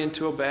putting money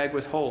into a bag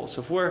with holes.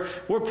 If we're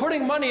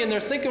putting money in there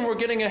thinking we're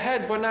getting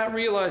ahead, but not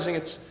realizing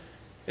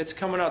it's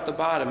coming out the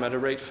bottom at a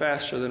rate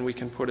faster than we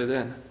can put it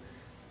in.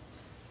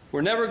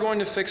 We're never going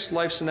to fix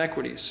life's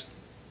inequities.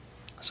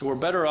 So we're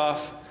better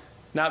off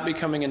not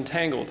becoming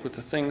entangled with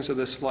the things of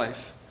this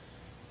life.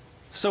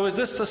 So is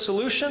this the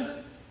solution?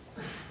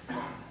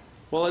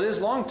 Well, it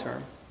is long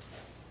term.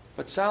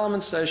 But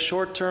Solomon says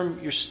short term,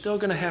 you're still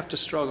going to have to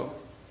struggle.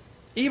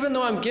 Even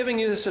though I'm giving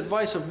you this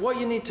advice of what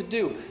you need to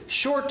do,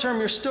 short term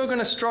you're still going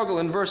to struggle.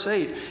 In verse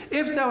 8,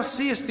 if thou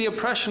seest the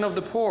oppression of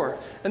the poor,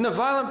 and the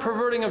violent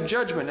perverting of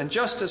judgment, and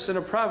justice in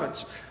a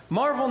province,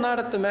 marvel not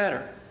at the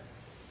matter,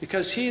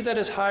 because he that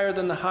is higher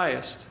than the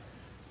highest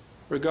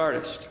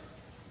regardest.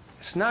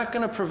 It's not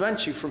going to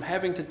prevent you from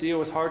having to deal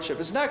with hardship.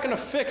 It's not going to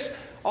fix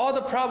all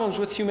the problems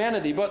with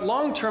humanity, but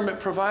long term it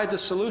provides a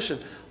solution.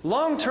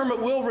 Long term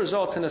it will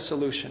result in a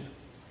solution.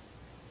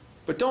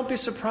 But don't be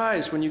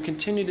surprised when you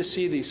continue to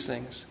see these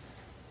things,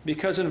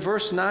 because in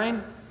verse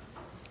 9,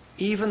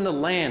 even the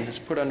land is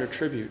put under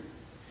tribute.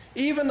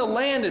 Even the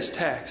land is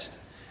taxed.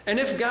 And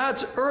if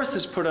God's earth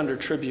is put under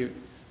tribute,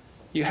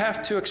 you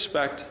have to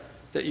expect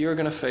that you're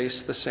going to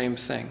face the same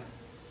thing.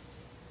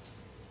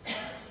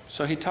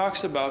 So he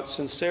talks about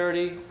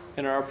sincerity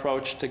in our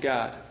approach to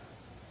God.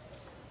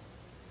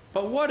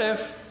 But what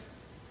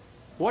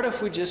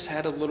if we just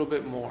had a little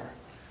bit more?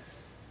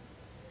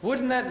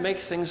 Wouldn't that make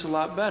things a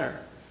lot better?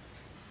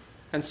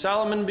 And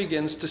Solomon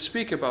begins to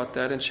speak about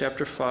that in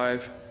chapter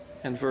 5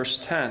 and verse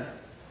 10.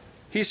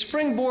 He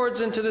springboards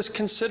into this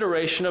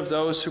consideration of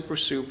those who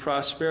pursue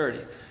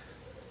prosperity.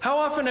 How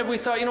often have we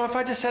thought, if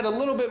I just had a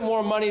little bit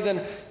more money,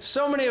 then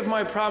so many of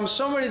my problems,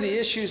 so many of the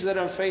issues that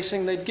I'm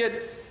facing, they'd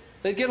get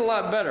a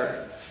lot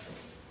better.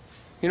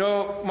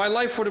 My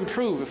life would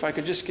improve if I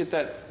could just get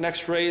that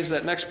next raise,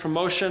 that next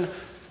promotion,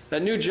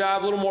 that new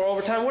job, a little more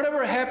overtime,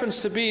 whatever it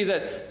happens to be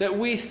that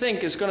we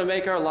think is going to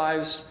make our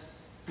lives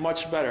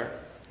much better.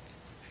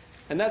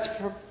 And that's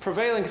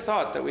prevailing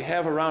thought that we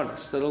have around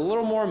us, that a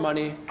little more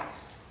money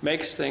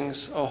makes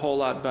things a whole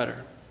lot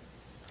better.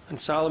 And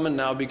Solomon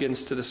now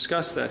begins to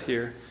discuss that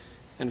here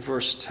in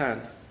verse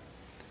 10.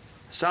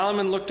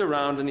 Solomon looked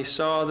around and he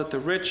saw that the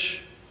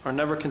rich are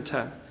never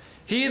content.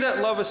 He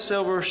that loveth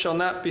silver shall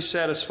not be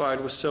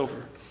satisfied with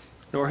silver,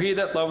 nor he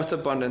that loveth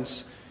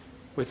abundance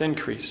with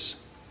increase.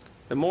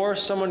 The more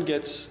someone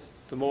gets,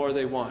 the more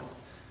they want.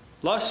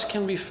 Lust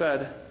can be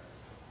fed,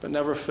 but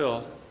never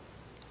filled.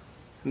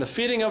 And the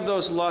feeding of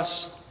those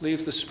lusts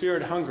leaves the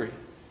spirit hungry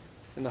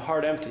and the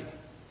heart empty.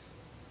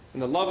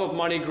 And the love of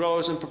money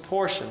grows in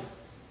proportion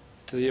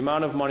to the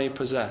amount of money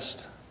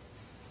possessed.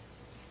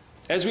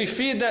 As we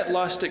feed that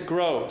lust, it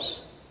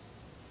grows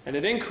and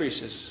it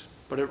increases,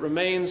 but it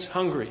remains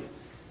hungry.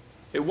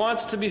 It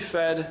wants to be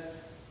fed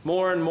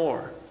more and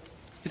more.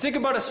 You think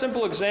about a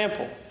simple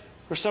example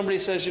where somebody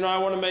says, I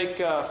want to make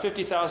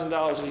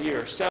 $50,000 a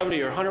year,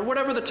 70 or 100,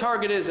 whatever the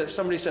target is that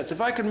somebody sets. If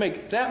I could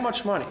make that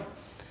much money,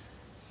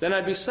 then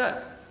I'd be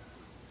set.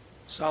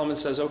 Solomon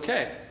says,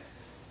 okay.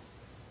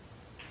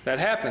 That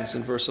happens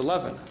in verse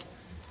 11.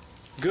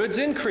 Goods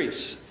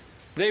increase.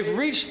 They've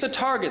reached the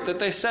target that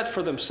they set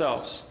for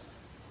themselves.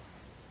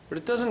 But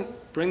it doesn't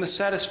bring the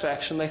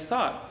satisfaction they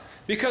thought.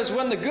 Because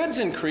when the goods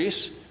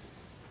increase,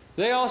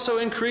 they also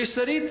increase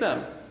that eat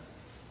them.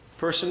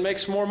 Person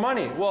makes more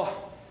money.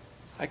 Well,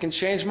 I can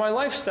change my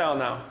lifestyle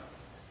now.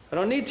 I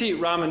don't need to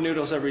eat ramen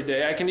noodles every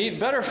day. I can eat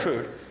better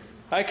food.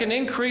 I can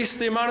increase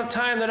the amount of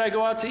time that I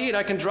go out to eat.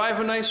 I can drive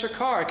a nicer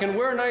car. I can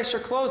wear nicer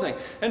clothing.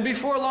 And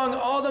before long,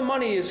 all the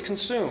money is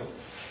consumed.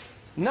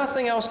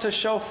 Nothing else to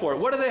show for it.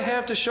 What do they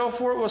have to show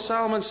for it? Well,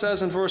 Solomon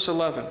says in verse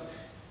 11,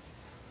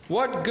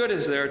 what good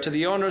is there to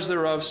the owners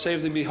thereof,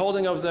 save the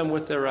beholding of them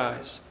with their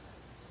eyes?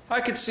 I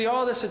could see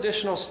all this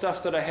additional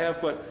stuff that I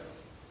have, but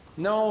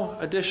no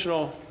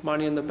additional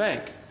money in the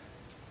bank.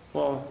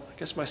 Well, I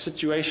guess my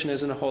situation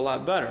isn't a whole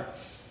lot better.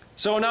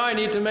 So now I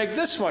need to make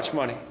this much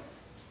money.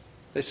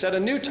 They set a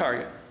new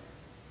target,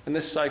 and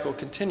this cycle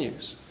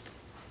continues.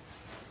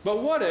 But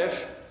what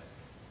if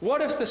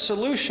the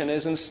solution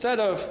is, instead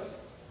of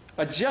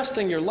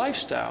adjusting your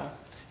lifestyle,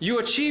 you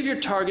achieve your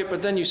target,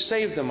 but then you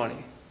save the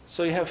money?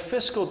 So you have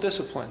fiscal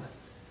discipline.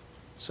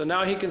 So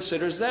now he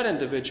considers that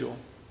individual.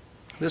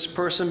 This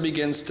person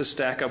begins to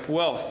stack up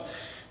wealth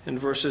in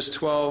verses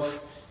 12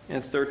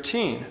 and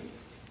 13.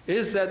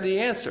 Is that the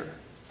answer?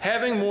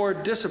 Having more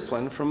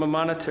discipline from a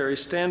monetary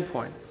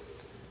standpoint.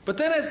 But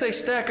then as they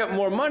stack up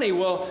more money,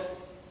 well,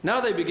 now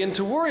they begin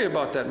to worry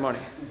about that money.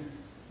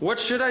 What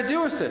should I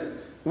do with it?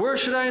 Where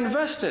should I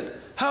invest it?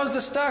 How's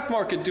the stock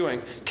market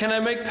doing? Can I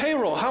make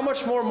payroll? How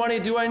much more money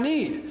do I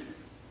need?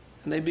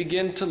 And they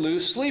begin to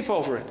lose sleep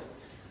over it.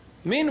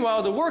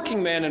 Meanwhile, the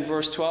working man in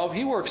verse 12,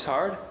 he works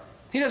hard.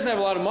 He doesn't have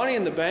a lot of money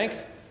in the bank,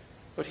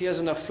 but he has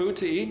enough food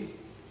to eat.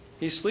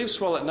 He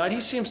sleeps well at night. He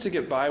seems to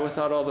get by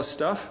without all the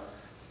stuff.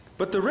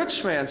 But the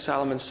rich man,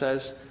 Solomon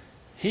says,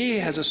 he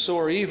has a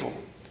sore evil.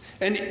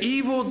 An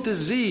evil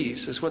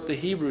disease is what the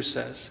Hebrew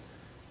says.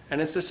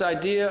 And it's this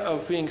idea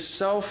of being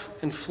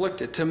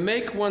self-inflicted, to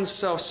make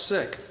oneself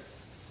sick.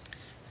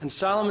 And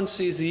Solomon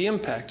sees the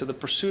impact of the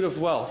pursuit of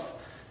wealth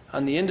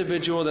on the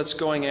individual that's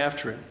going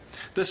after it.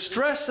 The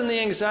stress and the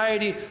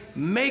anxiety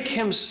make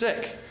him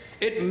sick.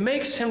 It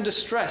makes him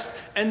distressed.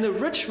 And the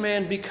rich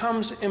man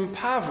becomes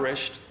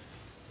impoverished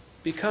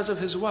because of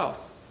his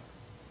wealth.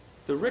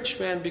 The rich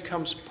man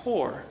becomes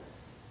poor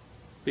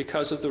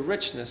because of the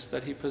richness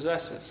that he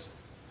possesses.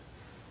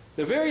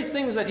 The very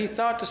things that he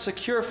thought to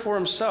secure for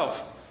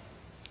himself,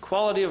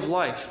 quality of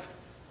life,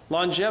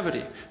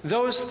 longevity,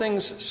 those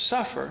things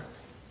suffer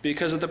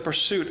because of the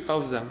pursuit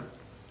of them.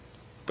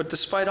 But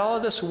despite all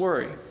of this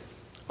worry,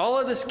 all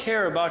of this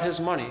care about his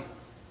money,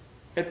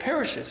 it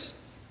perishes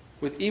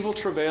with evil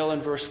travail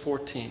in verse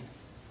 14.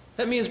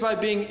 That means by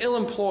being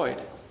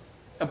ill-employed,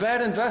 a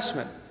bad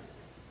investment.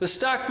 The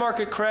stock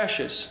market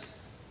crashes.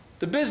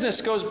 The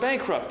business goes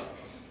bankrupt.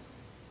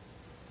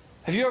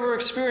 Have you ever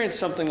experienced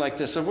something like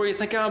this, of where you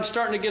think, oh, I'm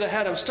starting to get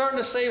ahead, I'm starting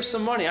to save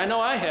some money? I know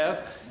I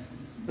have.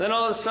 Then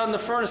all of a sudden the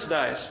furnace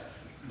dies.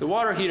 The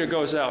water heater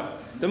goes out.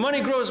 The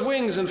money grows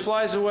wings and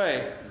flies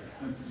away.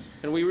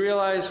 And we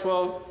realize,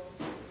 well,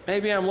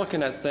 maybe I'm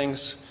looking at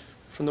things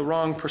from the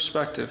wrong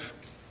perspective.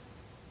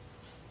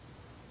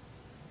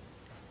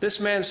 This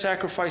man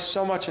sacrificed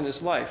so much in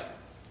his life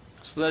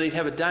so that he'd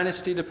have a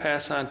dynasty to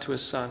pass on to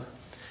his son.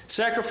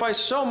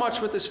 Sacrificed so much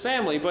with his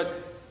family, but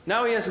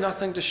now he has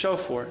nothing to show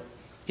for it.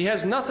 He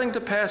has nothing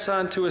to pass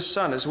on to his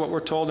son, is what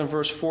we're told in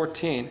verse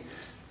 14.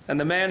 And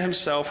the man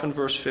himself in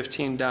verse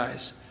 15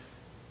 dies.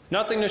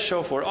 Nothing to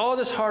show for it. All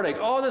this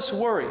heartache, all this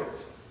worry.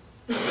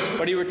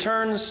 But he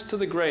returns to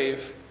the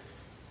grave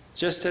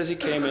just as he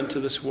came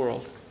into this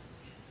world,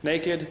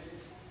 naked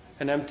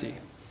and empty.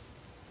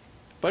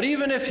 But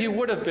even if he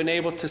would have been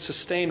able to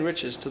sustain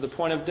riches to the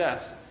point of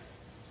death,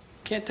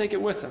 he can't take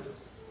it with him,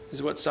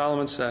 is what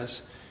Solomon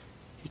says.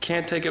 He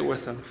can't take it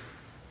with him.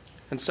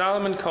 And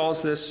Solomon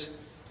calls this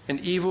an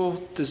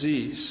evil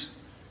disease.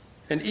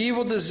 An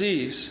evil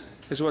disease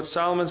is what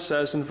Solomon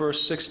says in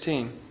verse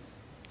 16.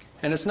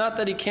 And it's not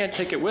that he can't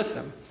take it with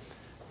him.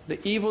 The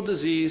evil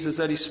disease is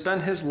that he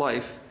spent his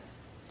life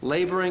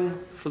laboring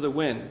for the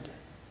wind.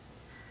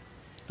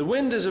 The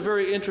wind is a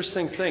very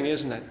interesting thing,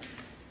 isn't it?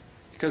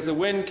 Because the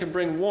wind can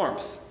bring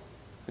warmth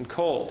and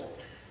cold.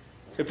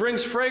 It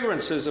brings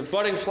fragrances of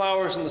budding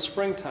flowers in the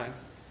springtime,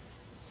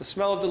 the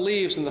smell of the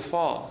leaves in the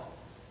fall.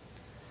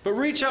 But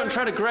reach out and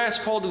try to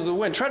grasp hold of the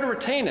wind. Try to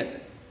retain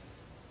it.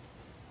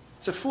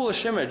 It's a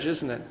foolish image,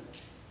 isn't it?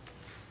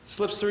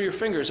 Slips through your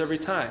fingers every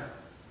time.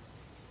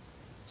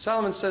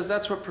 Solomon says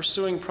that's what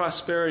pursuing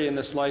prosperity in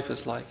this life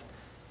is like.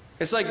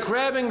 It's like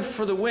grabbing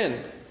for the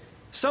wind,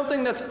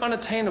 something that's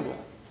unattainable.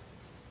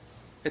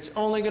 It's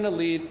only going to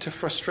lead to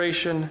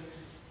frustration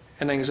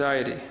and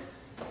anxiety.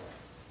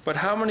 But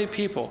how many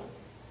people,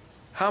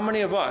 how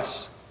many of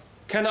us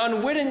can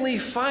unwittingly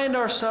find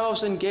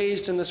ourselves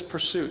engaged in this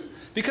pursuit?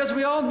 Because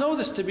we all know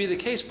this to be the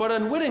case, but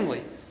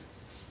unwittingly,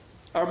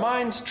 our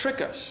minds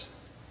trick us.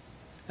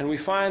 And we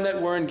find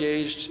that we're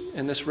engaged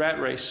in this rat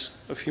race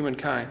of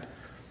humankind,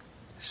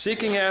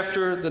 seeking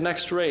after the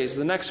next raise,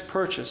 the next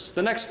purchase,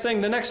 the next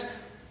thing, the next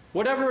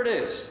whatever it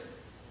is,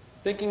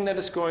 thinking that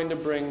it's going to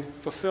bring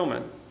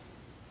fulfillment,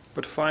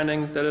 but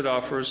finding that it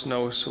offers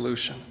no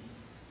solution.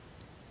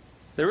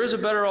 There is a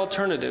better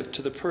alternative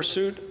to the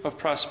pursuit of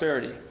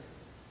prosperity.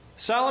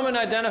 Solomon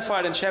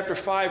identified in chapter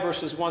 5,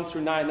 verses 1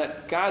 through 9,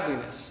 that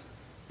godliness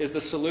is the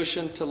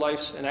solution to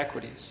life's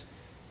inequities.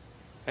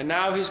 And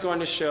now he's going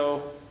to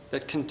show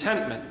that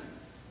contentment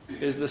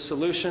is the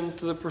solution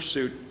to the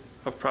pursuit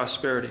of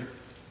prosperity.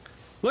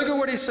 Look at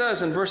what he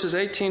says in verses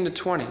 18 to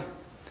 20.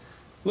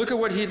 Look at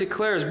what he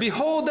declares.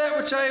 Behold that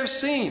which I have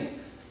seen.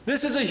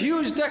 This is a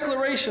huge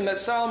declaration that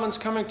Solomon's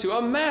coming to,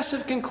 a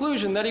massive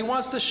conclusion that he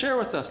wants to share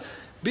with us.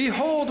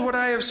 Behold what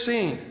I have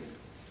seen.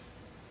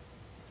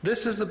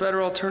 This is the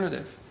better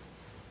alternative.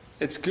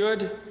 It's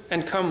good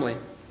and comely,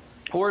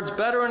 or it's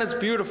better and it's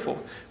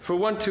beautiful for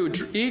one to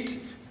eat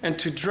and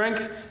to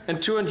drink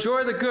and to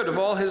enjoy the good of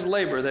all his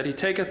labor that he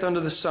taketh under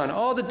the sun,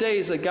 all the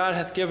days that God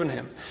hath given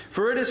him.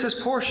 For it is his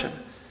portion.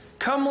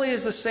 Comely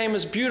is the same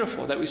as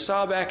beautiful that we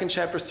saw back in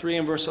chapter 3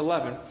 and verse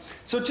 11.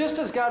 So just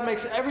as God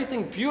makes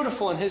everything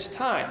beautiful in his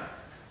time,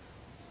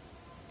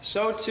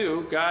 so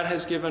too God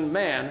has given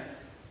man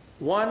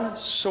one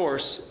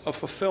source of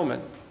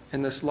fulfillment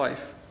in this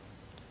life.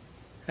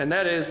 And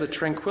that is the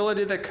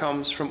tranquility that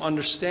comes from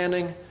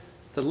understanding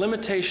the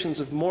limitations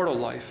of mortal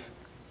life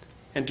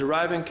and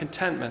deriving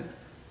contentment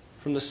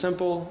from the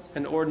simple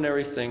and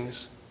ordinary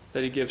things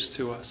that he gives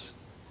to us.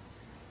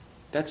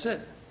 That's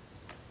it.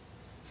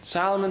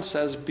 Solomon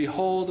says,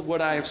 behold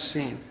what I have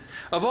seen.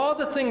 Of all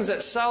the things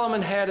that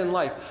Solomon had in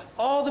life,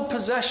 all the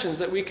possessions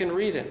that we can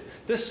read in,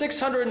 the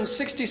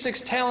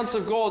 666 talents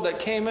of gold that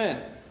came in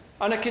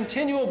on a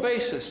continual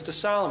basis to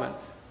Solomon,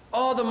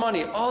 all the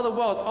money, all the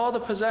wealth, all the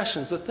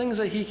possessions, the things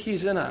that he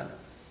keys in on,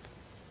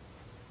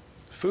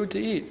 food to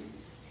eat,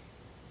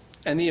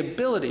 and the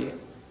ability,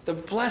 the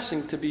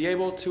blessing to be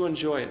able to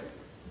enjoy it.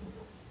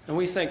 And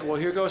we think, well,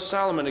 here goes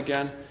Solomon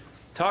again,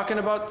 talking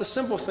about the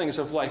simple things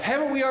of life.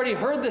 Haven't we already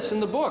heard this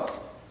in the book?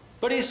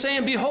 But he's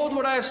saying, behold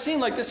what I have seen,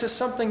 like this is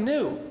something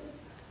new.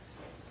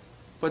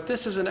 But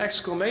this is an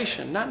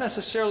exclamation, not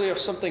necessarily of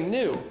something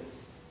new.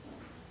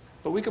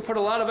 But we could put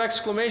a lot of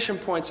exclamation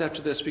points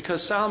after this,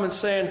 because Solomon's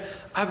saying,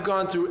 I've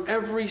gone through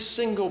every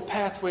single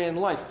pathway in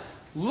life,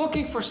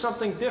 looking for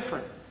something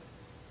different.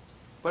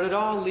 But it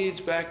all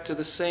leads back to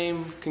the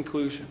same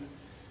conclusion.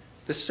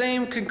 The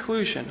same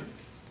conclusion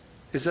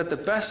is that the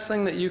best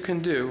thing that you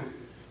can do,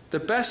 the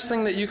best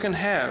thing that you can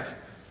have,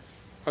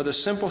 are the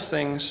simple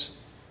things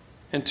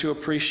and to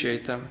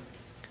appreciate them.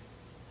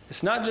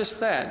 It's not just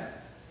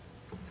that.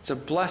 It's a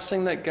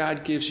blessing that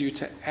God gives you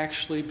to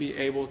actually be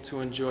able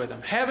to enjoy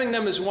them. Having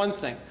them is one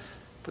thing,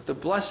 but the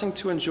blessing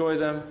to enjoy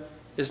them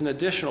is an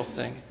additional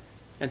thing,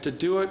 and to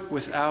do it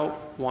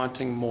without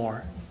wanting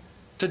more.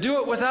 To do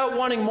it without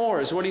wanting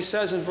more is what he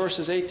says in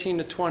verses 18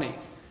 to 20,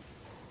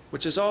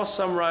 which is all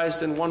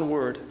summarized in one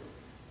word: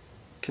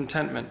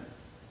 contentment.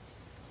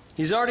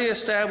 He's already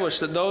established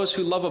that those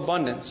who love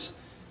abundance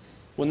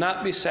will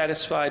not be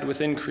satisfied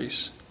with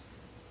increase.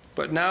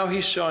 But now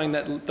he's showing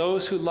that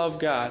those who love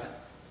God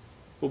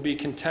will be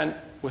content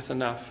with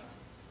enough.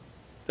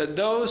 That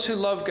those who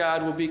love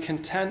God will be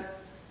content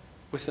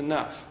with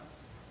enough.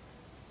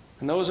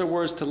 And those are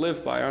words to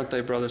live by, aren't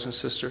they, brothers and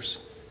sisters?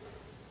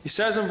 He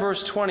says in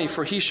verse 20,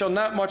 for he shall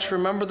not much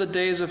remember the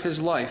days of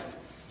his life,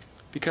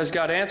 because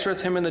God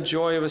answereth him in the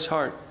joy of his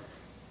heart.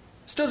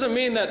 This doesn't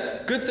mean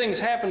that good things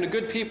happen to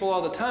good people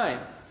all the time,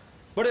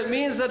 but it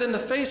means that in the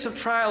face of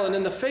trial and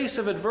in the face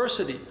of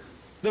adversity,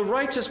 the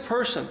righteous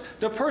person,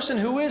 the person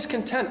who is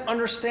content,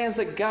 understands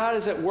that God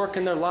is at work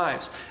in their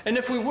lives. And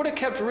if we would have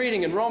kept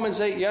reading in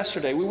Romans 8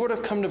 yesterday, we would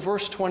have come to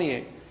verse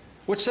 28,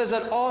 which says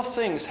that all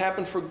things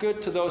happen for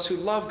good to those who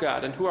love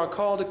God and who are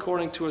called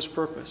according to his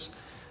purpose.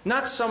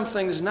 Not some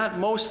things, not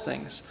most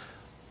things,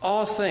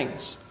 all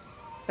things.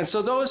 And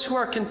so those who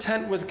are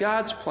content with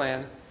God's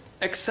plan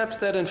accept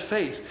that in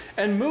faith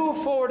and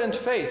move forward in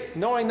faith,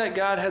 knowing that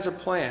God has a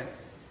plan.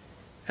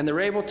 And they're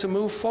able to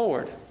move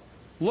forward,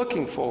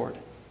 looking forward,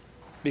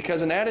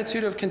 because an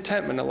attitude of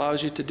contentment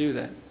allows you to do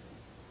that.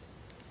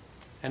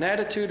 An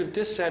attitude of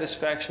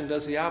dissatisfaction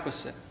does the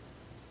opposite.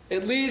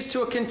 It leads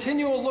to a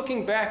continual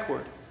looking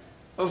backward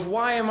of,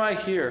 why am I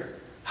here?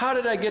 How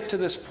did I get to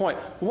this point?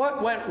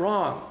 What went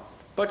wrong?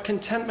 But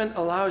contentment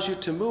allows you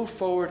to move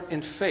forward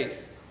in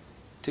faith,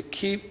 to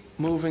keep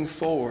moving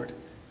forward,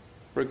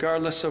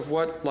 regardless of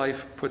what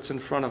life puts in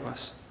front of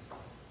us.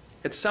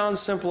 It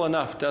sounds simple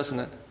enough, doesn't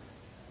it?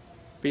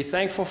 Be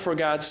thankful for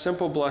God's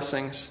simple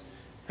blessings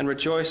and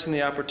rejoice in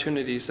the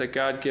opportunities that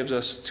God gives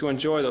us to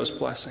enjoy those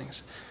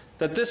blessings.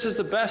 That this is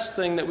the best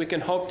thing that we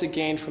can hope to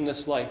gain from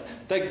this life.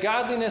 That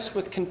godliness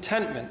with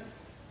contentment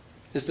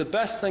is the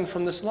best thing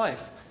from this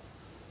life.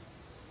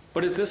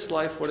 But is this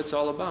life what it's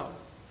all about?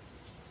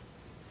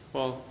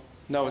 Well,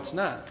 no, it's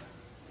not.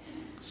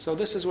 So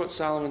this is what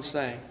Solomon's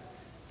saying.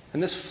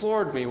 And this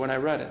floored me when I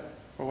read it,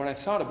 or when I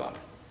thought about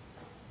it.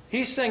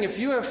 He's saying if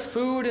you have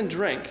food and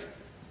drink,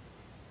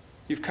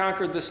 you've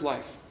conquered this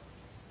life.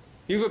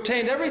 You've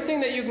obtained everything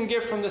that you can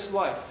get from this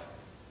life.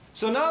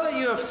 So now that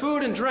you have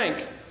food and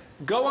drink,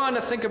 go on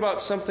to think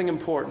about something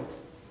important,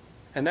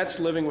 and that's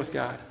living with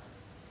God.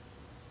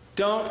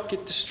 Don't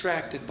get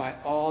distracted by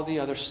all the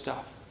other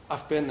stuff.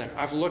 I've been there.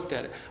 I've looked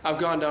at it. I've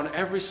gone down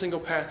every single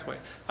pathway.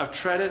 I've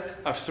tread it.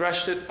 I've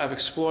threshed it. I've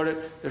explored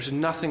it. There's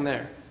nothing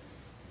there.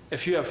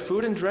 If you have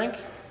food and drink,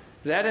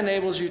 that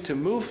enables you to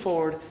move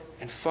forward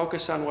and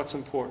focus on what's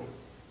important.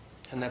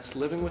 And that's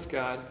living with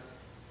God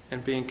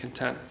and being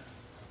content.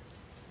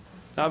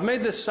 Now, I've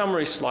made this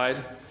summary slide,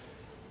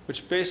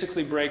 which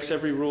basically breaks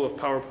every rule of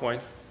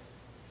PowerPoint.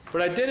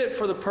 But I did it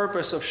for the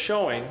purpose of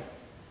showing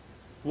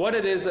what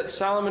it is that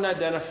Solomon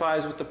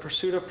identifies with the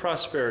pursuit of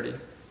prosperity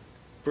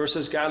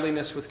versus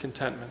godliness with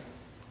contentment.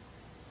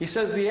 He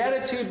says the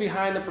attitude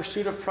behind the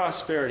pursuit of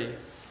prosperity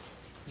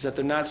is that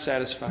they're not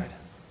satisfied.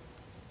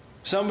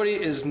 Somebody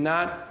is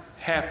not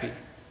happy,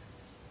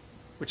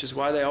 which is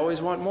why they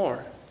always want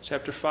more.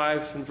 Chapter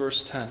 5 and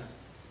verse 10.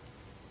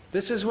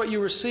 This is what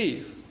you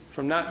receive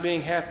from not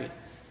being happy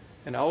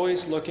and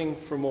always looking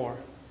for more.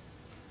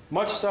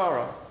 Much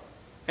sorrow,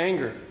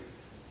 anger,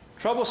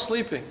 trouble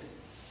sleeping,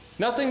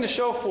 nothing to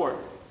show for it,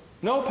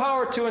 no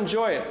power to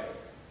enjoy it.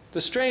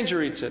 The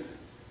stranger eats it.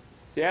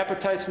 The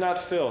appetite's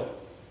not filled,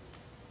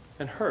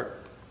 and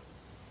hurt.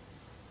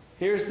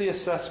 Here's the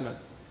assessment.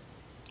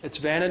 It's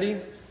vanity.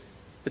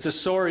 It's a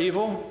sore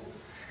evil.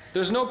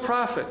 There's no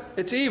profit.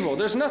 It's evil.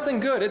 There's nothing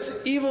good.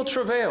 It's evil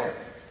travail.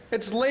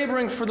 It's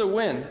laboring for the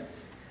wind.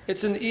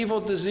 It's an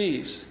evil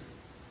disease.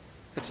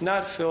 It's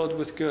not filled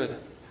with good.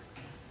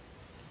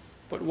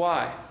 But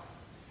why?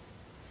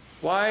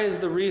 Why is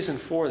the reason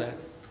for that?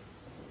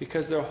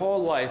 Because their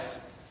whole life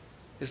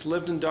is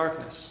lived in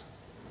darkness.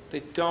 They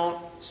don't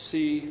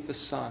see the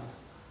sun.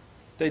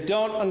 They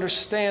don't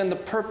understand the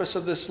purpose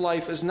of this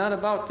life is not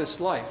about this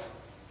life.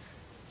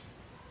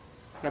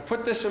 And I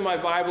put this in my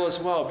Bible as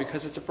well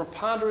because it's a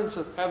preponderance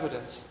of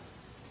evidence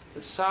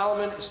that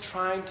Solomon is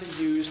trying to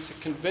use to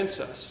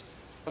convince us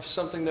of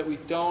something that we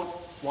don't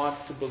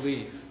want to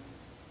believe.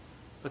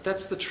 But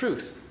that's the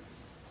truth.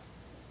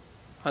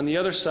 On the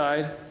other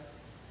side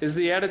is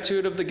the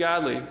attitude of the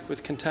godly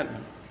with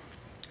contentment.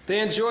 They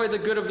enjoy the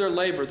good of their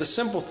labor, the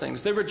simple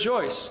things. They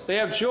rejoice. They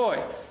have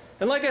joy.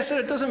 And like I said,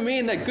 it doesn't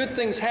mean that good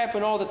things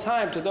happen all the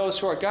time to those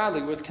who are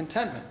godly with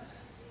contentment.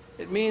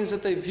 It means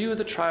that they view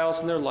the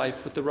trials in their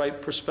life with the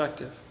right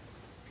perspective.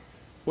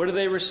 What do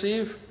they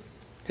receive?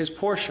 His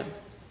portion,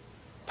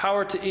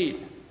 power to eat.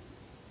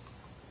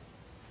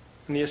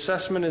 And the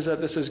assessment is that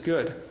this is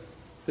good.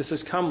 This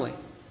is comely.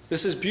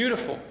 This is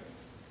beautiful.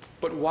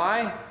 But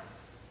why?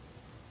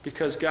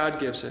 Because God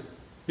gives it.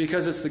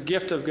 Because it's the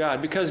gift of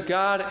God. Because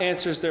God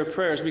answers their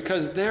prayers.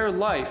 Because their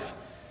life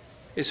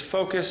is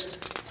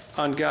focused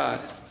on God.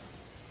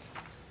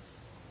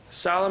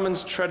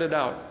 Solomon's treaded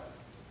out.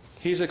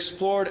 He's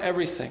explored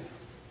everything.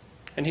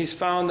 And he's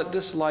found that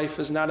this life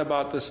is not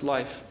about this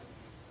life.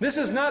 This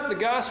is not the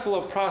gospel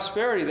of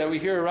prosperity that we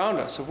hear around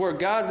us, of where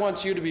God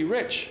wants you to be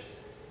rich.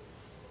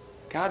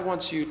 God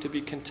wants you to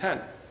be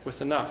content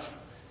with enough.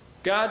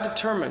 God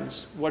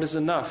determines what is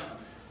enough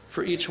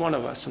for each one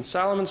of us. And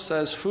Solomon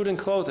says food and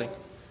clothing,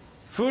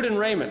 food and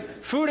raiment,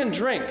 food and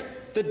drink,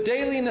 the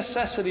daily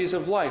necessities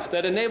of life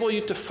that enable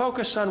you to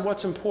focus on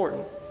what's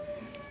important.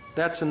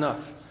 That's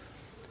enough.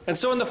 And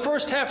so in the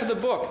first half of the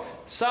book,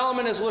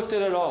 Solomon has looked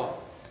at it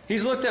all.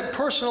 He's looked at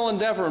personal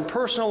endeavor and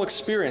personal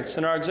experience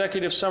in our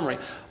executive summary.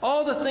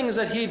 All the things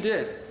that he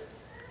did.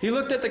 He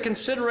looked at the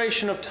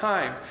consideration of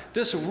time,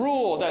 this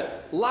rule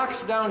that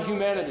locks down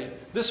humanity,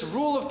 this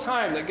rule of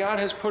time that God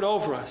has put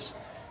over us.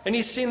 And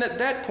he's seen that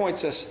that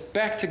points us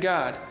back to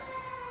God.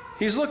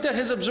 He's looked at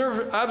his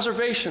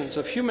observations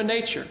of human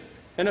nature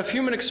and of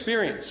human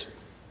experience,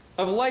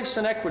 of life's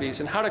inequities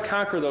and how to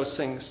conquer those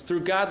things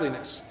through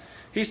godliness.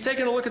 He's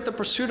taken a look at the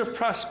pursuit of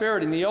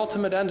prosperity and the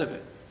ultimate end of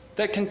it,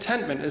 that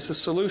contentment is the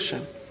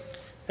solution.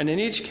 And in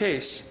each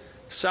case,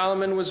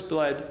 Solomon was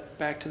led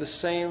back to the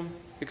same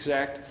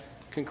exact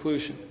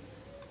conclusion.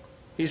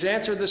 He's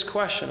answered this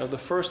question of the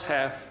first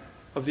half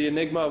of the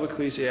Enigma of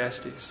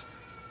Ecclesiastes.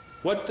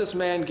 What does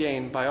man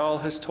gain by all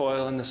his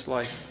toil in this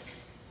life?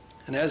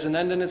 And as an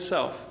end in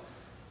itself,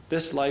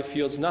 this life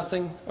yields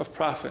nothing of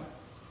profit.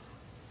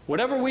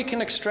 Whatever we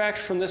can extract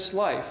from this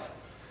life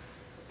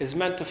is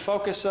meant to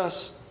focus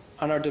us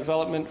on our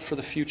development for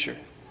the future.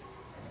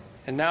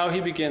 And now he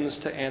begins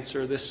to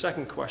answer this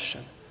second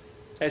question.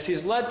 As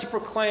he's led to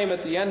proclaim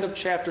at the end of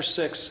chapter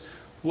 6,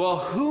 well,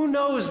 who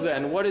knows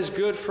then what is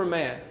good for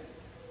man?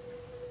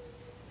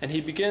 And he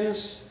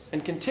begins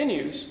and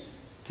continues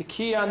to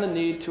key on the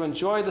need to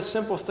enjoy the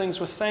simple things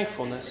with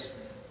thankfulness,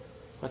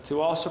 but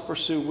to also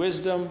pursue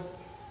wisdom,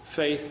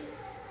 faith,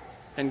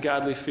 and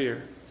godly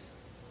fear.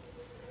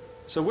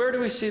 So where do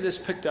we see this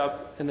picked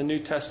up in the New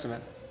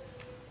Testament?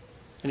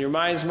 And your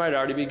minds might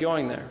already be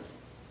going there.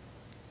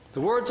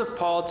 The words of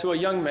Paul to a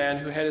young man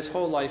who had his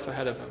whole life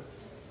ahead of him.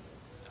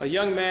 A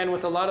young man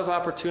with a lot of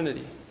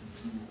opportunity,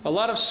 a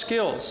lot of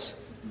skills,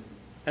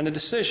 and a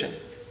decision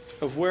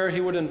of where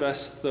he would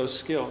invest those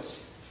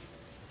skills.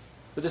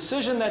 The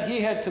decision that he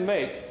had to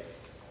make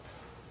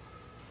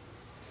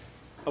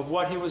of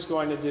what he was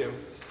going to do.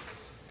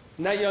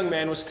 And that young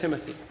man was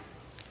Timothy.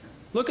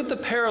 Look at the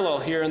parallel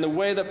here in the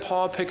way that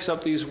Paul picks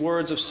up these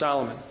words of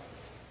Solomon.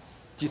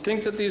 Do you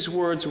think that these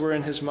words were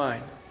in his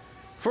mind?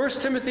 1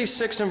 Timothy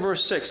 6 and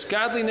verse 6,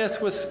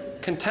 godliness with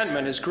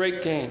contentment is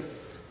great gain.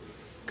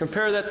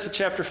 Compare that to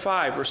chapter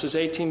 5, verses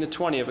 18 to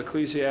 20 of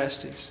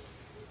Ecclesiastes.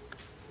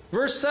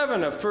 Verse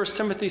 7 of 1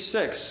 Timothy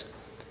 6,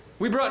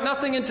 we brought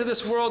nothing into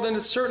this world, and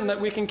it's certain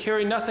that we can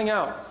carry nothing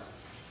out.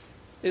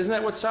 Isn't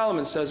that what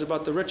Solomon says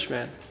about the rich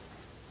man?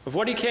 Of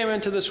what he came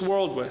into this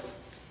world with,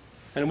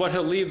 and what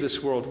he'll leave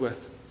this world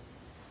with.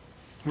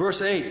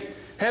 Verse 8,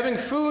 having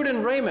food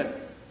and raiment,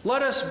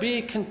 let us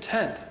be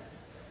content.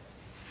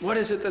 What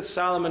is it that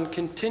Solomon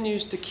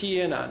continues to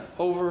key in on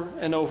over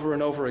and over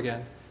and over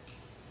again?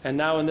 And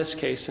now in this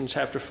case, in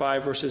chapter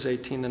 5, verses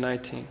 18 to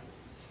 19.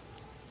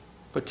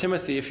 But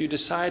Timothy, if you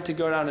decide to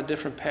go down a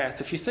different path,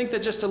 if you think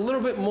that just a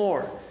little bit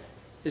more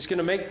is going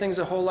to make things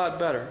a whole lot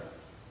better,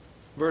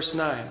 verse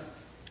 9,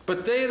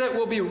 but they that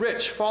will be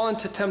rich fall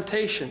into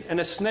temptation and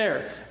a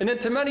snare, and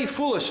into many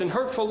foolish and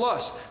hurtful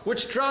lusts,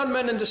 which drown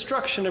men in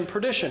destruction and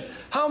perdition.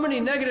 How many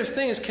negative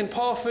things can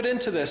Paul fit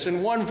into this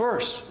in one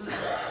verse?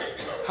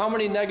 How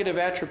many negative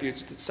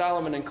attributes did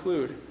Solomon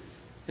include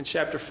in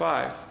chapter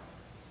 5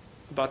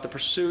 about the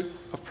pursuit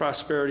of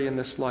prosperity in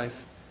this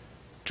life?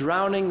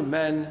 Drowning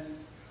men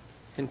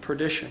in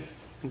perdition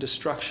and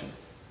destruction.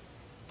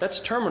 That's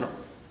terminal.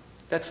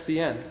 That's the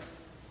end.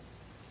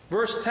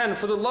 Verse 10,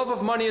 for the love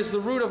of money is the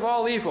root of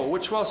all evil,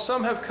 which while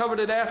some have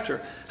coveted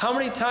after. How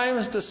many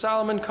times does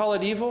Solomon call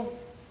it evil?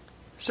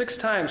 6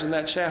 times in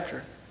that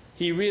chapter.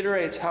 He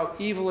reiterates how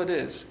evil it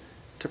is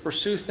to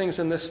pursue things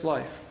in this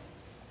life.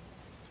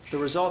 The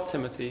result,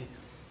 Timothy,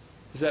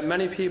 is that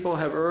many people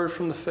have erred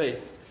from the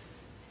faith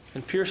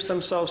and pierced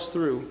themselves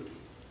through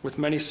with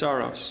many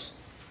sorrows.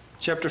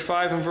 Chapter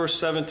 5 and verse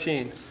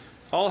 17,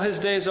 all his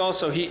days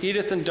also he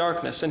eateth in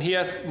darkness, and he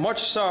hath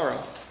much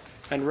sorrow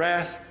and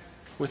wrath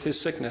with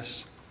his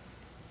sickness.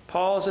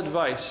 Paul's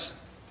advice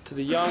to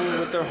the young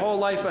with their whole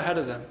life ahead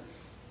of them.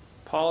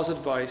 Paul's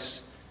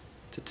advice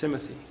to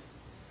Timothy.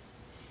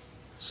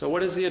 So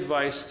what is the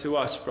advice to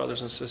us,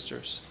 brothers and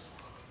sisters?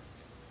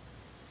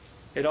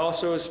 It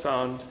also is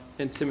found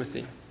in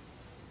Timothy.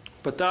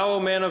 But thou, O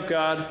man of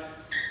God,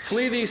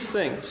 flee these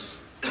things,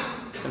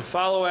 and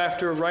follow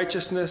after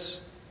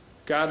righteousness,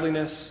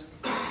 godliness,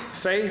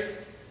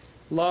 faith,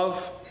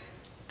 love,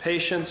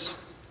 patience,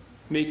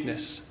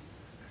 meekness.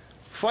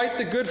 Fight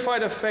the good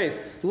fight of faith.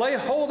 Lay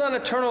hold on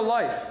eternal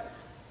life,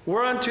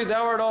 whereunto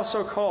thou art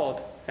also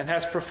called, and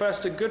hast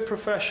professed a good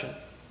profession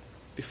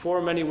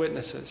before many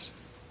witnesses.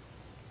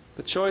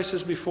 The choice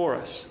is before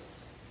us.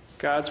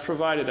 God's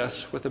provided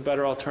us with a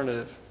better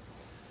alternative.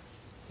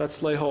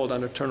 Let's lay hold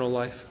on eternal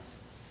life.